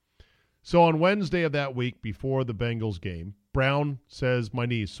 So on Wednesday of that week before the Bengals game, Brown says, my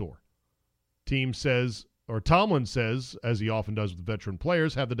knee's sore. Team says, or Tomlin says, as he often does with veteran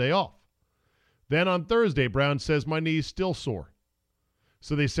players, have the day off. Then on Thursday, Brown says, my knee's still sore.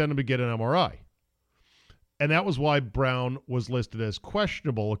 So they send him to get an MRI. And that was why Brown was listed as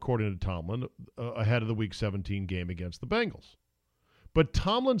questionable, according to Tomlin, ahead of the Week 17 game against the Bengals. But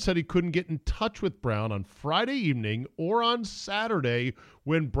Tomlin said he couldn't get in touch with Brown on Friday evening or on Saturday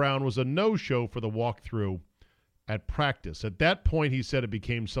when Brown was a no-show for the walkthrough at practice. At that point, he said it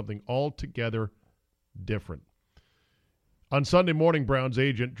became something altogether different. On Sunday morning, Brown's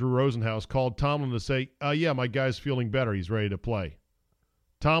agent, Drew Rosenhaus, called Tomlin to say, yeah, my guy's feeling better. He's ready to play.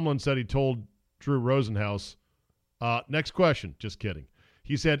 Tomlin said he told Drew Rosenhaus, next question. Just kidding.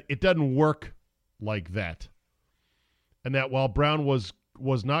 He said, it doesn't work like that. And that while Brown was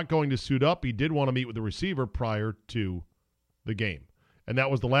not going to suit up, he did want to meet with the receiver prior to the game. And that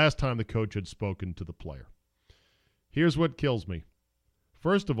was the last time the coach had spoken to the player. Here's what kills me.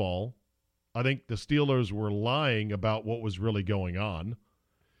 First of all, I think the Steelers were lying about what was really going on.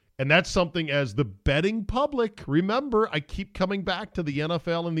 And that's something as the betting public, remember, I keep coming back to the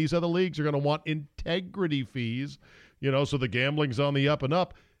NFL and these other leagues are going to want integrity fees, so the gambling's on the up and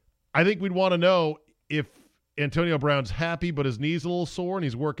up. I think we'd want to know if Antonio Brown's happy but his knee's a little sore and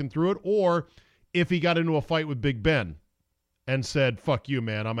he's working through it, or if he got into a fight with Big Ben and said, fuck you,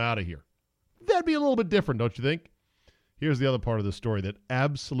 man, I'm out of here. That'd be a little bit different, don't you think? Here's the other part of the story that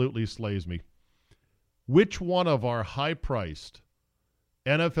absolutely slays me. Which one of our high-priced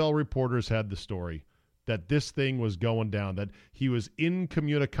NFL reporters had the story that this thing was going down, that he was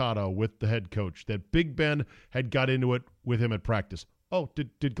incommunicado with the head coach, that Big Ben had got into it with him at practice? Oh, did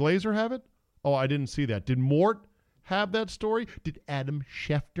Glazer have it? Oh, I didn't see that. Did Mort have that story? Did Adam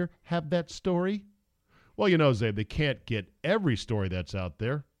Schefter have that story? Well, Zabe, they can't get every story that's out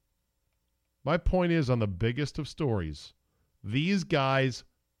there. My point is, on the biggest of stories, these guys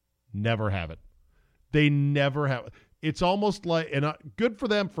never have it. They never have it. It's almost like, and good for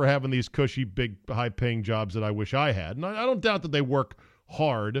them for having these cushy, big, high-paying jobs that I wish I had. And I don't doubt that they work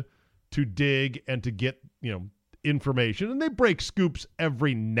hard to dig and to get, information. And they break scoops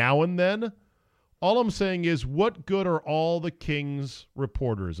every now and then. All I'm saying is, what good are all the Kings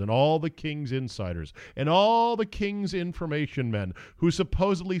reporters and all the Kings insiders and all the Kings information men who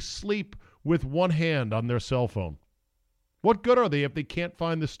supposedly sleep with one hand on their cell phone? What good are they if they can't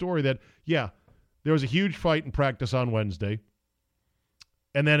find the story that, yeah, there was a huge fight in practice on Wednesday,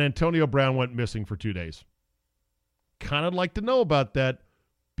 and then Antonio Brown went missing for 2 days? Kind of like to know about that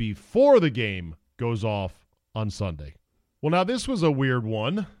before the game goes off on Sunday. Well, now this was a weird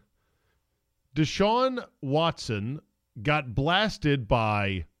one. Deshaun Watson got blasted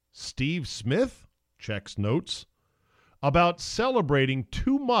by Steve Smith, checks notes, about celebrating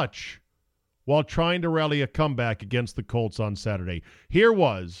too much while trying to rally a comeback against the Colts on Saturday. Here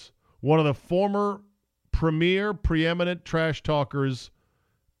was one of the former preeminent trash talkers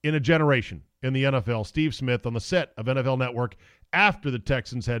in a generation in the NFL, Steve Smith, on the set of NFL Network after the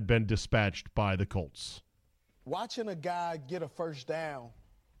Texans had been dispatched by the Colts. Watching a guy get a first down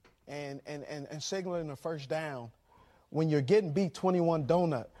and signaling a first down when you're getting beat 21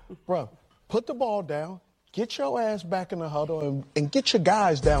 donut, bro, put the ball down, get your ass back in the huddle, and get your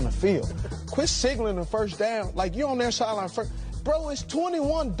guys down the field. Quit signaling the first down like you're on their sideline first. Bro, it's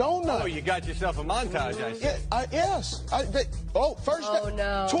 21 donut. Oh, you got yourself a montage, I see. Yeah, yes. First down.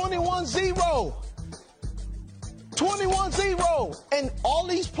 No. 21-0. 21-0. And all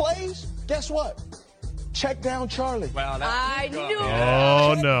these plays, guess what? Check down Charlie. Well, I knew it.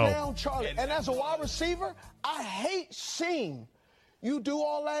 Oh, Check no. down Charlie. And as a wide receiver, I hate seeing you do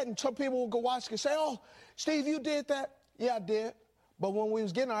all that, and some people will go watch and say, oh, Steve, you did that. Yeah, I did. But when we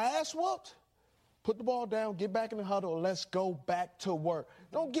was getting our ass whooped, put the ball down, get back in the huddle, and let's go back to work.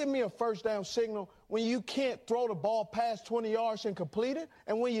 Don't give me a first down signal when you can't throw the ball past 20 yards and complete it.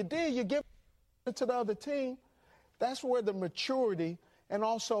 And when you did, you give it to the other team. That's where the maturity and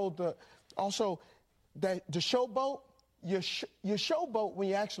also the showboat, you showboat when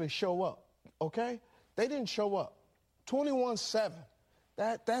you actually show up, okay? They didn't show up. 21-7.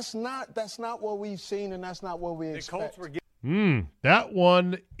 That's not what we've seen, and that's not what we expect. That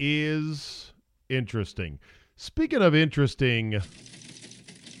one is interesting. Speaking of interesting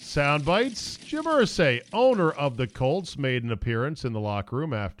sound bites, Jim Irsay, owner of the Colts, made an appearance in the locker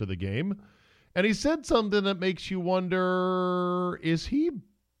room after the game, and he said something that makes you wonder, is he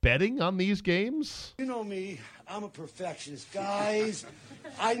betting on these games? You know me, I'm a perfectionist. Guys,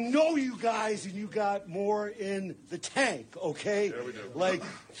 I know you guys, and you got more in the tank, okay? There we go. Like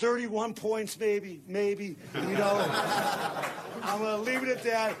 31 points maybe, you know. I'm going to leave it at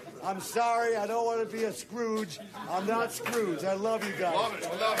that. I'm sorry, I don't want to be a Scrooge. I'm not Scrooge. I love you guys. Love it,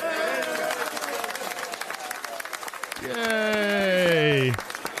 love it. Yay!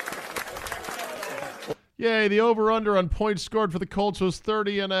 Yay, the over-under on points scored for the Colts was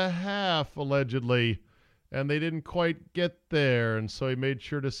 30.5, allegedly. And they didn't quite get there, and so he made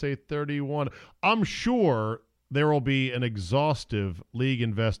sure to say 31. I'm sure there will be an exhaustive league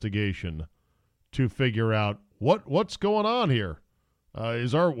investigation to figure out what's going on here.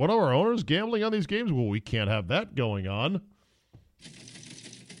 Is one of our owners gambling on these games? Well, we can't have that going on.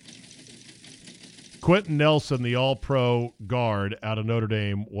 Quentin Nelson, the all-pro guard out of Notre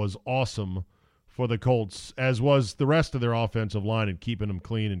Dame, was awesome for the Colts, as was the rest of their offensive line and keeping them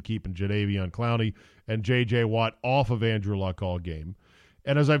clean and keeping Jadeveon Clowney and J.J. Watt off of Andrew Luck all game.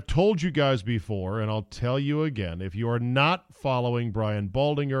 And as I've told you guys before, and I'll tell you again, if you are not following Brian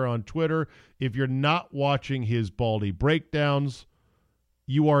Baldinger on Twitter, if you're not watching his Baldy breakdowns,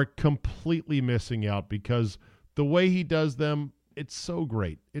 you are completely missing out, because the way he does them, it's so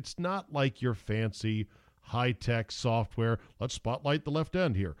great. It's not like your fancy high-tech software. Let's spotlight the left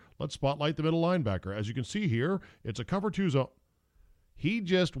end here. Let's spotlight the middle linebacker. As you can see here, it's a cover 2 zone. He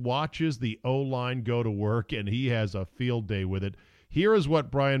just watches the O-line go to work, and he has a field day with it. Here is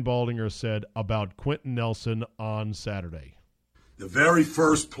what Brian Baldinger said about Quentin Nelson on Saturday. The very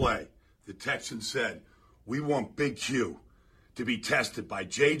first play, the Texans said, we want Big Q to be tested by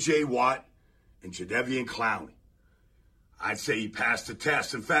J.J. Watt and Jadeveon Clowney. I'd say he passed the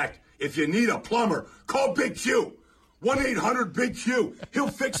test. In fact, if you need a plumber, call Big Q. 1-800-BIG-Q. He'll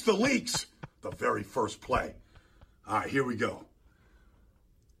fix the leaks. The very first play. All right, here we go.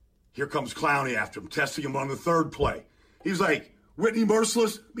 Here comes Clowney after him, testing him on the third play. He's like, Whitney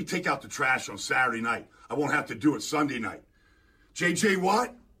Merciless, let me take out the trash on Saturday night. I won't have to do it Sunday night. J.J.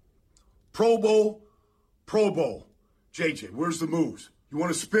 Watt, Pro Bowl. J.J., where's the moves? You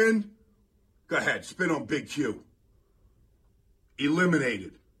want to spin? Go ahead, spin on Big Q.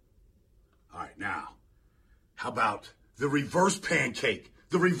 Eliminated. All right, now, how about the reverse pancake,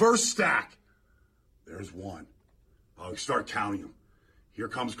 the reverse stack? There's one. I'll start counting them. Here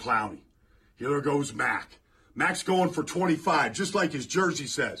comes Clowney. Here goes Mac. Mac's going for 25, just like his jersey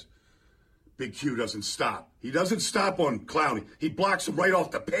says. Big Q doesn't stop. He doesn't stop on Clowney. He blocks him right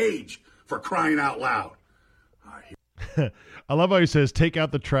off the page, for crying out loud. All right, I love how he says, take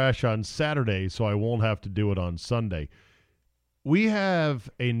out the trash on Saturday so I won't have to do it on Sunday. We have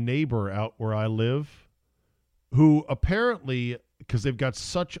a neighbor out where I live who apparently, because they've got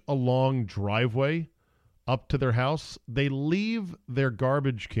such a long driveway up to their house, they leave their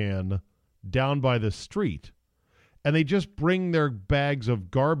garbage can down by the street, and they just bring their bags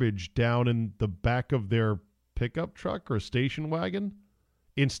of garbage down in the back of their pickup truck or station wagon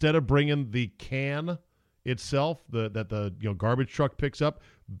instead of bringing the can itself that the garbage truck picks up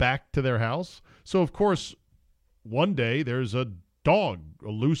back to their house. So, of course, one day there's a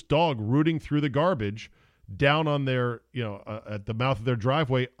loose dog rooting through the garbage down on their, at the mouth of their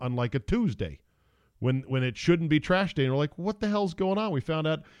driveway on like a Tuesday when it shouldn't be trash day. And we're like, what the hell's going on? We found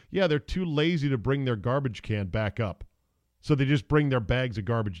out, they're too lazy to bring their garbage can back up. So they just bring their bags of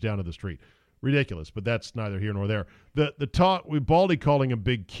garbage down to the street. Ridiculous, but that's neither here nor there. The talk, we Baldy calling him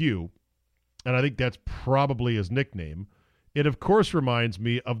Big Q, and I think that's probably his nickname. It, of course, reminds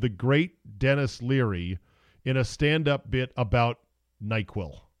me of the great Dennis Leary in a stand-up bit about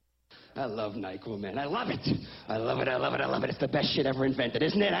NyQuil. I love NyQuil, man. I love it. I love it. I love it. I love it. It's the best shit ever invented,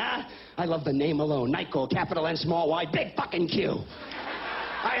 isn't it, huh? I love the name alone. NyQuil, capital N, small Y, big fucking Q.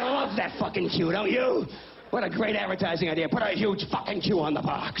 I love that fucking Q, don't you? What a great advertising idea. Put a huge fucking Q on the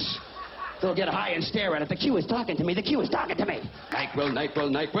box. They'll get high and stare at it. The Q is talking to me. The Q is talking to me. NyQuil,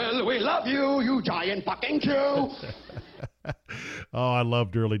 NyQuil, NyQuil. We love you, you giant fucking Q. Oh, I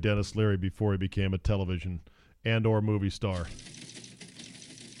loved early Dennis Leary before he became a television and or movie star.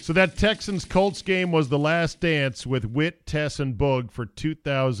 So that Texans-Colts game was the last dance with Witt, Tess, and Boog for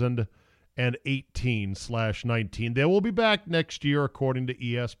 2018/19. They will be back next year, according to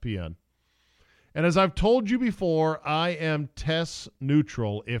ESPN. And as I've told you before, I am Tess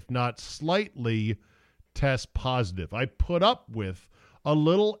neutral, if not slightly Tess positive. I put up with a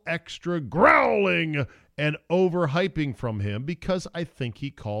little extra growling and overhyping from him because I think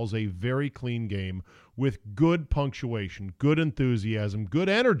he calls a very clean game with good punctuation, good enthusiasm, good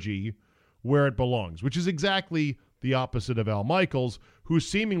energy where it belongs, which is exactly the opposite of Al Michaels, who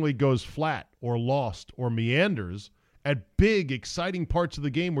seemingly goes flat or lost or meanders at big, exciting parts of the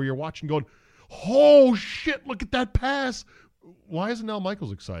game where you're watching going, oh, shit, look at that pass. Why isn't Al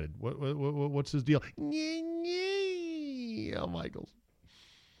Michaels excited? What's his deal? Al Michaels.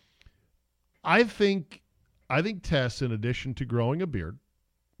 I think Tess, in addition to growing a beard,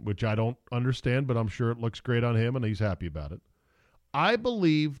 which I don't understand, but I'm sure it looks great on him and he's happy about it. I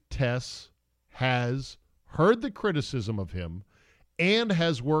believe Tess has heard the criticism of him and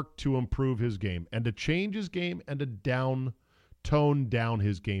has worked to improve his game and to change his game and to tone down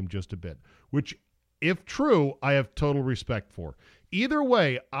his game just a bit, which, if true, I have total respect for. Either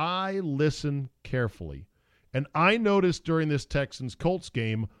way, I listen carefully, and I noticed during this Texans-Colts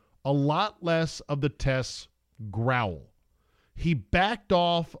game a lot less of the Tess growl. He backed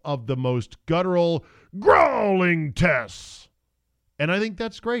off of the most guttural, growling Tess. And I think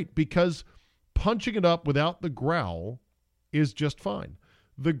that's great because punching it up without the growl is just fine.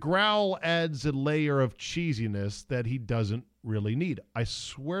 The growl adds a layer of cheesiness that he doesn't really need. I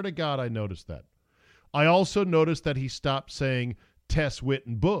swear to God I noticed that. I also noticed that he stopped saying Tess, Witt,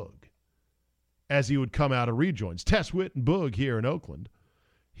 and Boog as he would come out of rejoins. Tess, Witt, and Boog here in Oakland.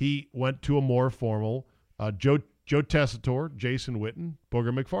 He went to a more formal Joe Tessitore, Jason Witten,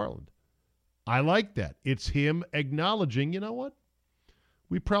 Booger McFarland. I like that. It's him acknowledging, you know what?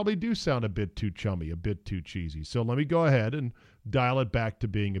 We probably do sound a bit too chummy, a bit too cheesy. So let me go ahead and dial it back to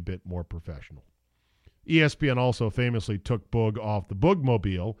being a bit more professional. ESPN also famously took Boog off the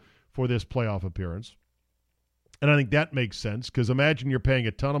Boogmobile for this playoff appearance. And I think that makes sense because imagine you're paying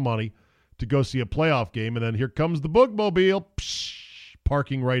a ton of money to go see a playoff game, and then here comes the Boogmobile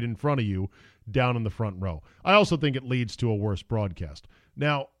parking right in front of you down in the front row. I also think it leads to a worse broadcast.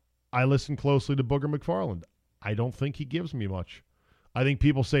 Now, I listen closely to Booger McFarland. I don't think he gives me much. I think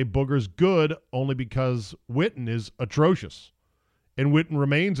people say Booger's good only because Witten is atrocious. And Witten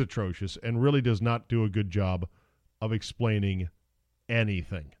remains atrocious and really does not do a good job of explaining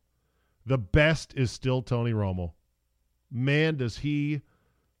anything. The best is still Tony Romo. Man, does he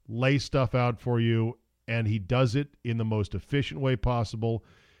lay stuff out for you, and he does it in the most efficient way possible.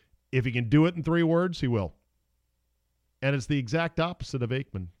 If he can do it in 3 words, he will. And it's the exact opposite of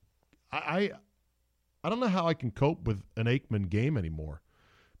Aikman. I don't know how I can cope with an Aikman game anymore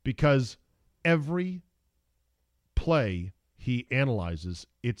because every play he analyzes,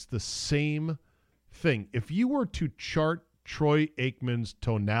 it's the same thing. If you were to chart Troy Aikman's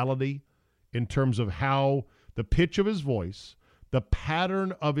tonality in terms of how the pitch of his voice, the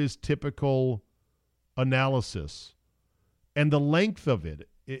pattern of his typical analysis, and the length of it,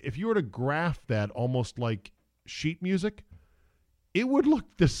 if you were to graph that almost like sheet music, it would look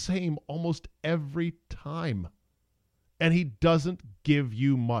the same almost every time. And he doesn't give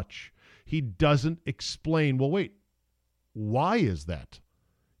you much. He doesn't explain, well, wait, why is that?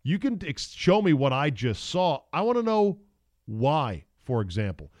 You can show me what I just saw. I want to know why, for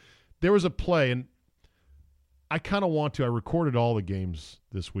example. There was a play, and I kind of want to. I recorded all the games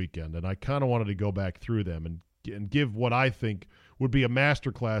this weekend, and I kind of wanted to go back through them and give what I think would be a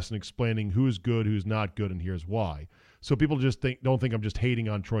masterclass in explaining who's good, who's not good, and here's why. So people just don't think I'm just hating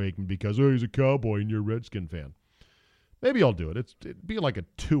on Troy Aikman because, oh, he's a Cowboy and you're a Redskin fan. Maybe I'll do it. It'd be like a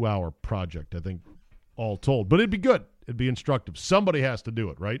 2-hour project, I think, all told. But it'd be good. It'd be instructive. Somebody has to do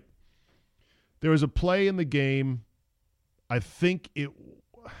it, right? There was a play in the game, a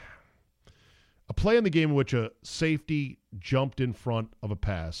play in the game in which a safety jumped in front of a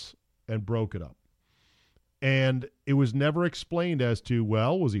pass and broke it up. And it was never explained as to,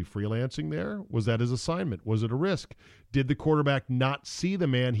 well, was he freelancing there? Was that his assignment? Was it a risk? Did the quarterback not see the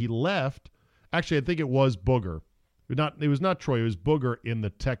man he left? Actually, I think it was Booger. It was not Troy. It was Booger in the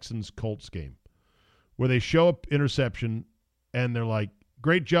Texans-Colts game where they show up interception and they're like,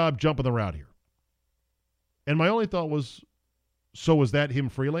 great job jumping the route here. And my only thought was, so was that him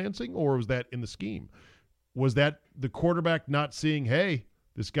freelancing or was that in the scheme? Was that the quarterback not seeing, hey,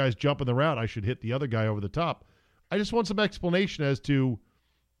 this guy's jumping the route, I should hit the other guy over the top? I just want some explanation as to,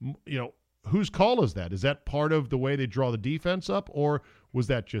 whose call is that? Is that part of the way they draw the defense up, or was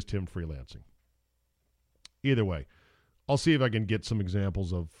that just him freelancing? Either way, I'll see if I can get some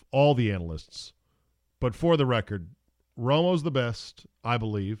examples of all the analysts. But for the record, Romo's the best, I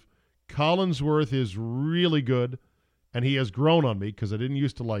believe. Collinsworth is really good, and he has grown on me because I didn't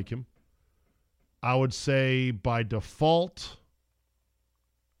used to like him. I would say by default,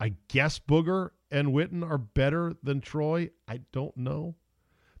 I guess Booger and Witten are better than Troy. I don't know.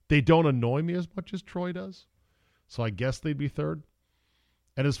 They don't annoy me as much as Troy does. So I guess they'd be third.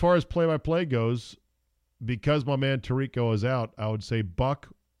 And as far as play-by-play goes, because my man Tirico is out, I would say Buck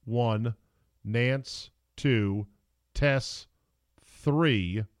 1, Nance 2, Tess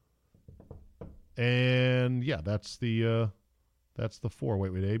 3, And yeah, that's the 4.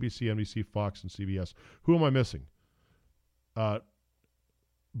 Wait, ABC, NBC, Fox, and CBS. Who am I missing?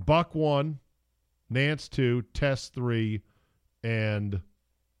 Buck 1, Nance 2, Tess 3, and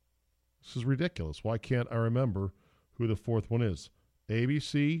this is ridiculous. Why can't I remember who the 4th one is?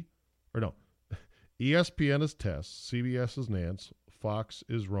 ABC, or no, ESPN is Tess, CBS is Nance, Fox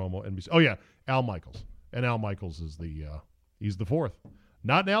is Romo, NBC. Oh yeah, Al Michaels, and Al Michaels is he's the 4th.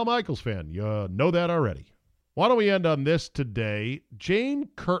 Not an Al Michaels fan. You know that already. Why don't we end on this today? Jane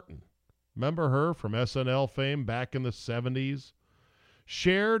Curtin, remember her from SNL fame back in the 70s?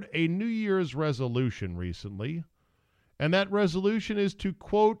 Shared a New Year's resolution recently, and that resolution is to,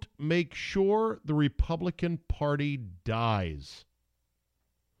 quote, make sure the Republican Party dies.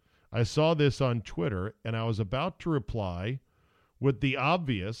 I saw this on Twitter, and I was about to reply with the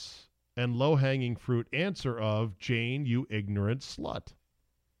obvious and low-hanging fruit answer of, Jane, you ignorant slut.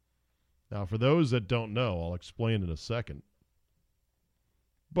 Now, for those that don't know, I'll explain in a second.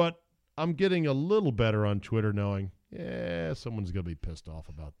 But I'm getting a little better on Twitter knowing, someone's going to be pissed off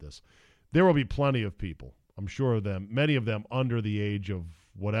about this. There will be plenty of people, I'm sure of them, many of them under the age of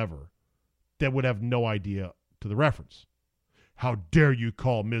whatever, that would have no idea to the reference. How dare you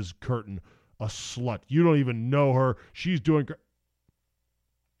call Ms. Curtin a slut? You don't even know her. She's doing great.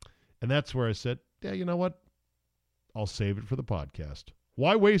 And that's where I said, yeah, you know what? I'll save it for the podcast.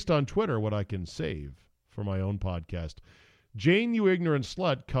 Why waste on Twitter what I can save for my own podcast? Jane, you ignorant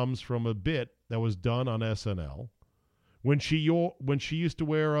slut comes from a bit that was done on SNL when she used to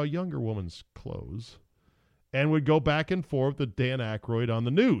wear a younger woman's clothes and would go back and forth with Dan Aykroyd on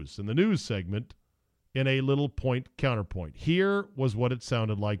the news, in the news segment, in a little point-counterpoint. Here was what it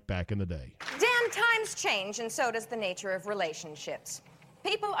sounded like back in the day. Dan, times change, and so does the nature of relationships.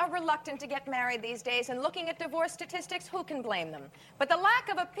 People are reluctant to get married these days, and looking at divorce statistics, who can blame them? But the lack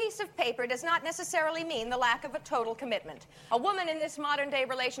of a piece of paper does not necessarily mean the lack of a total commitment. A woman in this modern-day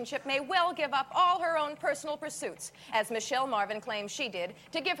relationship may well give up all her own personal pursuits, as Michelle Marvin claims she did,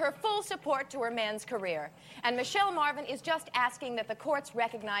 to give her full support to her man's career. And Michelle Marvin is just asking that the courts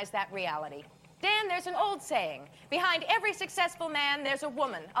recognize that reality. Dan, there's an old saying. Behind every successful man, there's a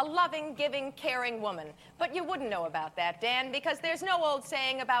woman, a loving, giving, caring woman. But you wouldn't know about that, Dan, because there's no old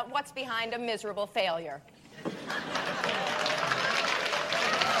saying about what's behind a miserable failure.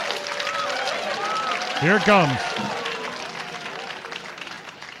 Here it comes.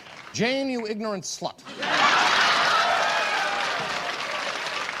 Jane, you ignorant slut.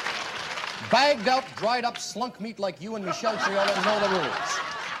 Bagged out, dried up slunk meat like you and Michelle Triola know the rules.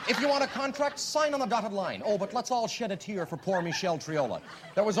 If you want a contract, sign on the dotted line. Oh, but let's all shed a tear for poor Michelle Triola.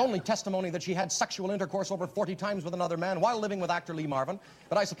 There was only testimony that she had sexual intercourse over 40 times with another man while living with actor Lee Marvin.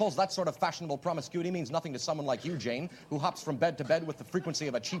 But I suppose that sort of fashionable promiscuity means nothing to someone like you, Jane, who hops from bed to bed with the frequency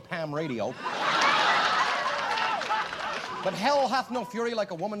of a cheap ham radio. But hell hath no fury like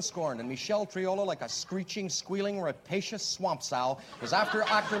a woman scorned, and Michelle Triola, like a screeching, squealing, rapacious swamp sow, is after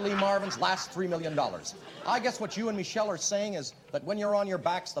actor Lee Marvin's last $3 million. I guess what you and Michelle are saying is that when you're on your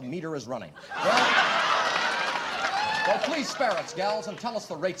backs, the meter is running. Well, please spare us, gals, and tell us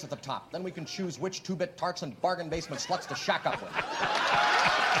the rates at the top. Then we can choose which two-bit tarts and bargain basement sluts to shack up with.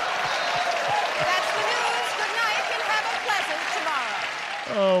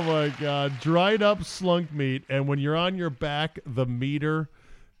 Oh, my God. Dried up slunk meat, and when you're on your back, the meter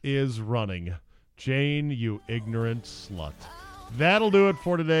is running. Jane, you ignorant slut. That'll do it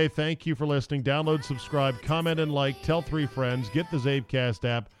for today. Thank you for listening. Download, subscribe, comment, and like. Tell 3 friends. Get the Zabecast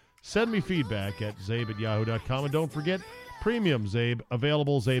app. Send me feedback at zabe@yahoo.com. And don't forget, Premium Zabe,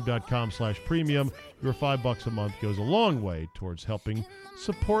 available zabe.com/premium. Your $5 a month goes a long way towards helping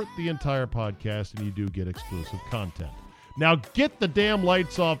support the entire podcast, and you do get exclusive content. Now get the damn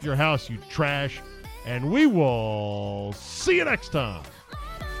lights off your house, you trash, and we will see you next time.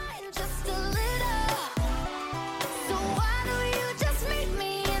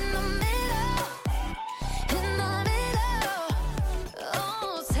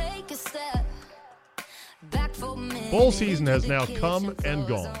 Bowl season has now come and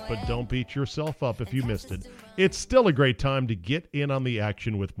gone, but don't beat yourself up if you missed it. It's still a great time to get in on the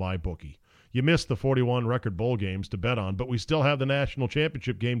action with MyBookie. You missed the 41 record bowl games to bet on, but we still have the national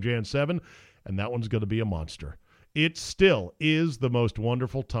championship game Jan 7, and that one's going to be a monster. It still is the most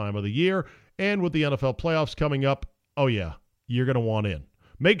wonderful time of the year, and with the NFL playoffs coming up, oh yeah, you're going to want in.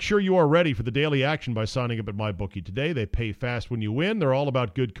 Make sure you are ready for the daily action by signing up at MyBookie today. They pay fast when you win. They're all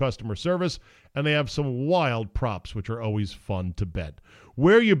about good customer service, and they have some wild props, which are always fun to bet.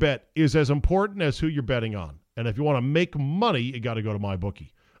 Where you bet is as important as who you're betting on, and if you want to make money, you got to go to MyBookie.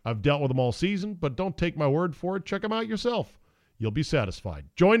 I've dealt with them all season, but don't take my word for it. Check them out yourself. You'll be satisfied.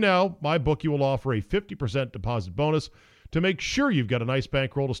 Join now. MyBookie will offer a 50% deposit bonus to make sure you've got a nice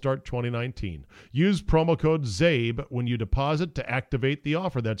bankroll to start 2019. Use promo code ZABE when you deposit to activate the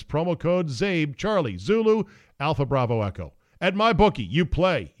offer. That's promo code ZABE, Charlie, Zulu, Alpha Bravo Echo. At MyBookie, you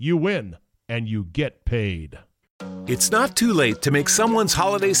play, you win, and you get paid. It's not too late to make someone's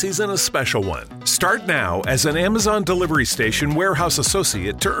holiday season a special one. Start now as an Amazon Delivery Station warehouse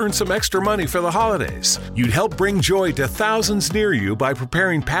associate to earn some extra money for the holidays. You'd help bring joy to thousands near you by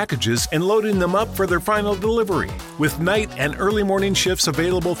preparing packages and loading them up for their final delivery. With night and early morning shifts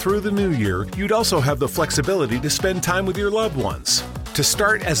available through the new year, you'd also have the flexibility to spend time with your loved ones. To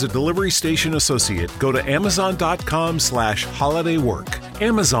start as a delivery station associate, go to amazon.com/holidaywork.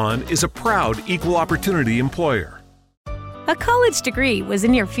 Amazon is a proud equal opportunity employer. A college degree was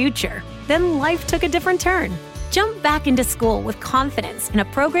in your future. Then life took a different turn. Jump back into school with confidence in a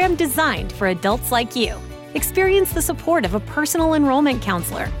program designed for adults like you. Experience the support of a personal enrollment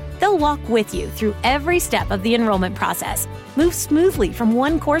counselor. They'll walk with you through every step of the enrollment process. Move smoothly from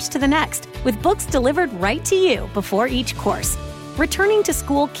one course to the next, with books delivered right to you before each course. Returning to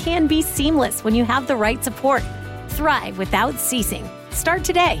school can be seamless when you have the right support. Thrive without ceasing. Start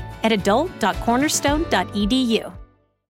today at adult.cornerstone.edu.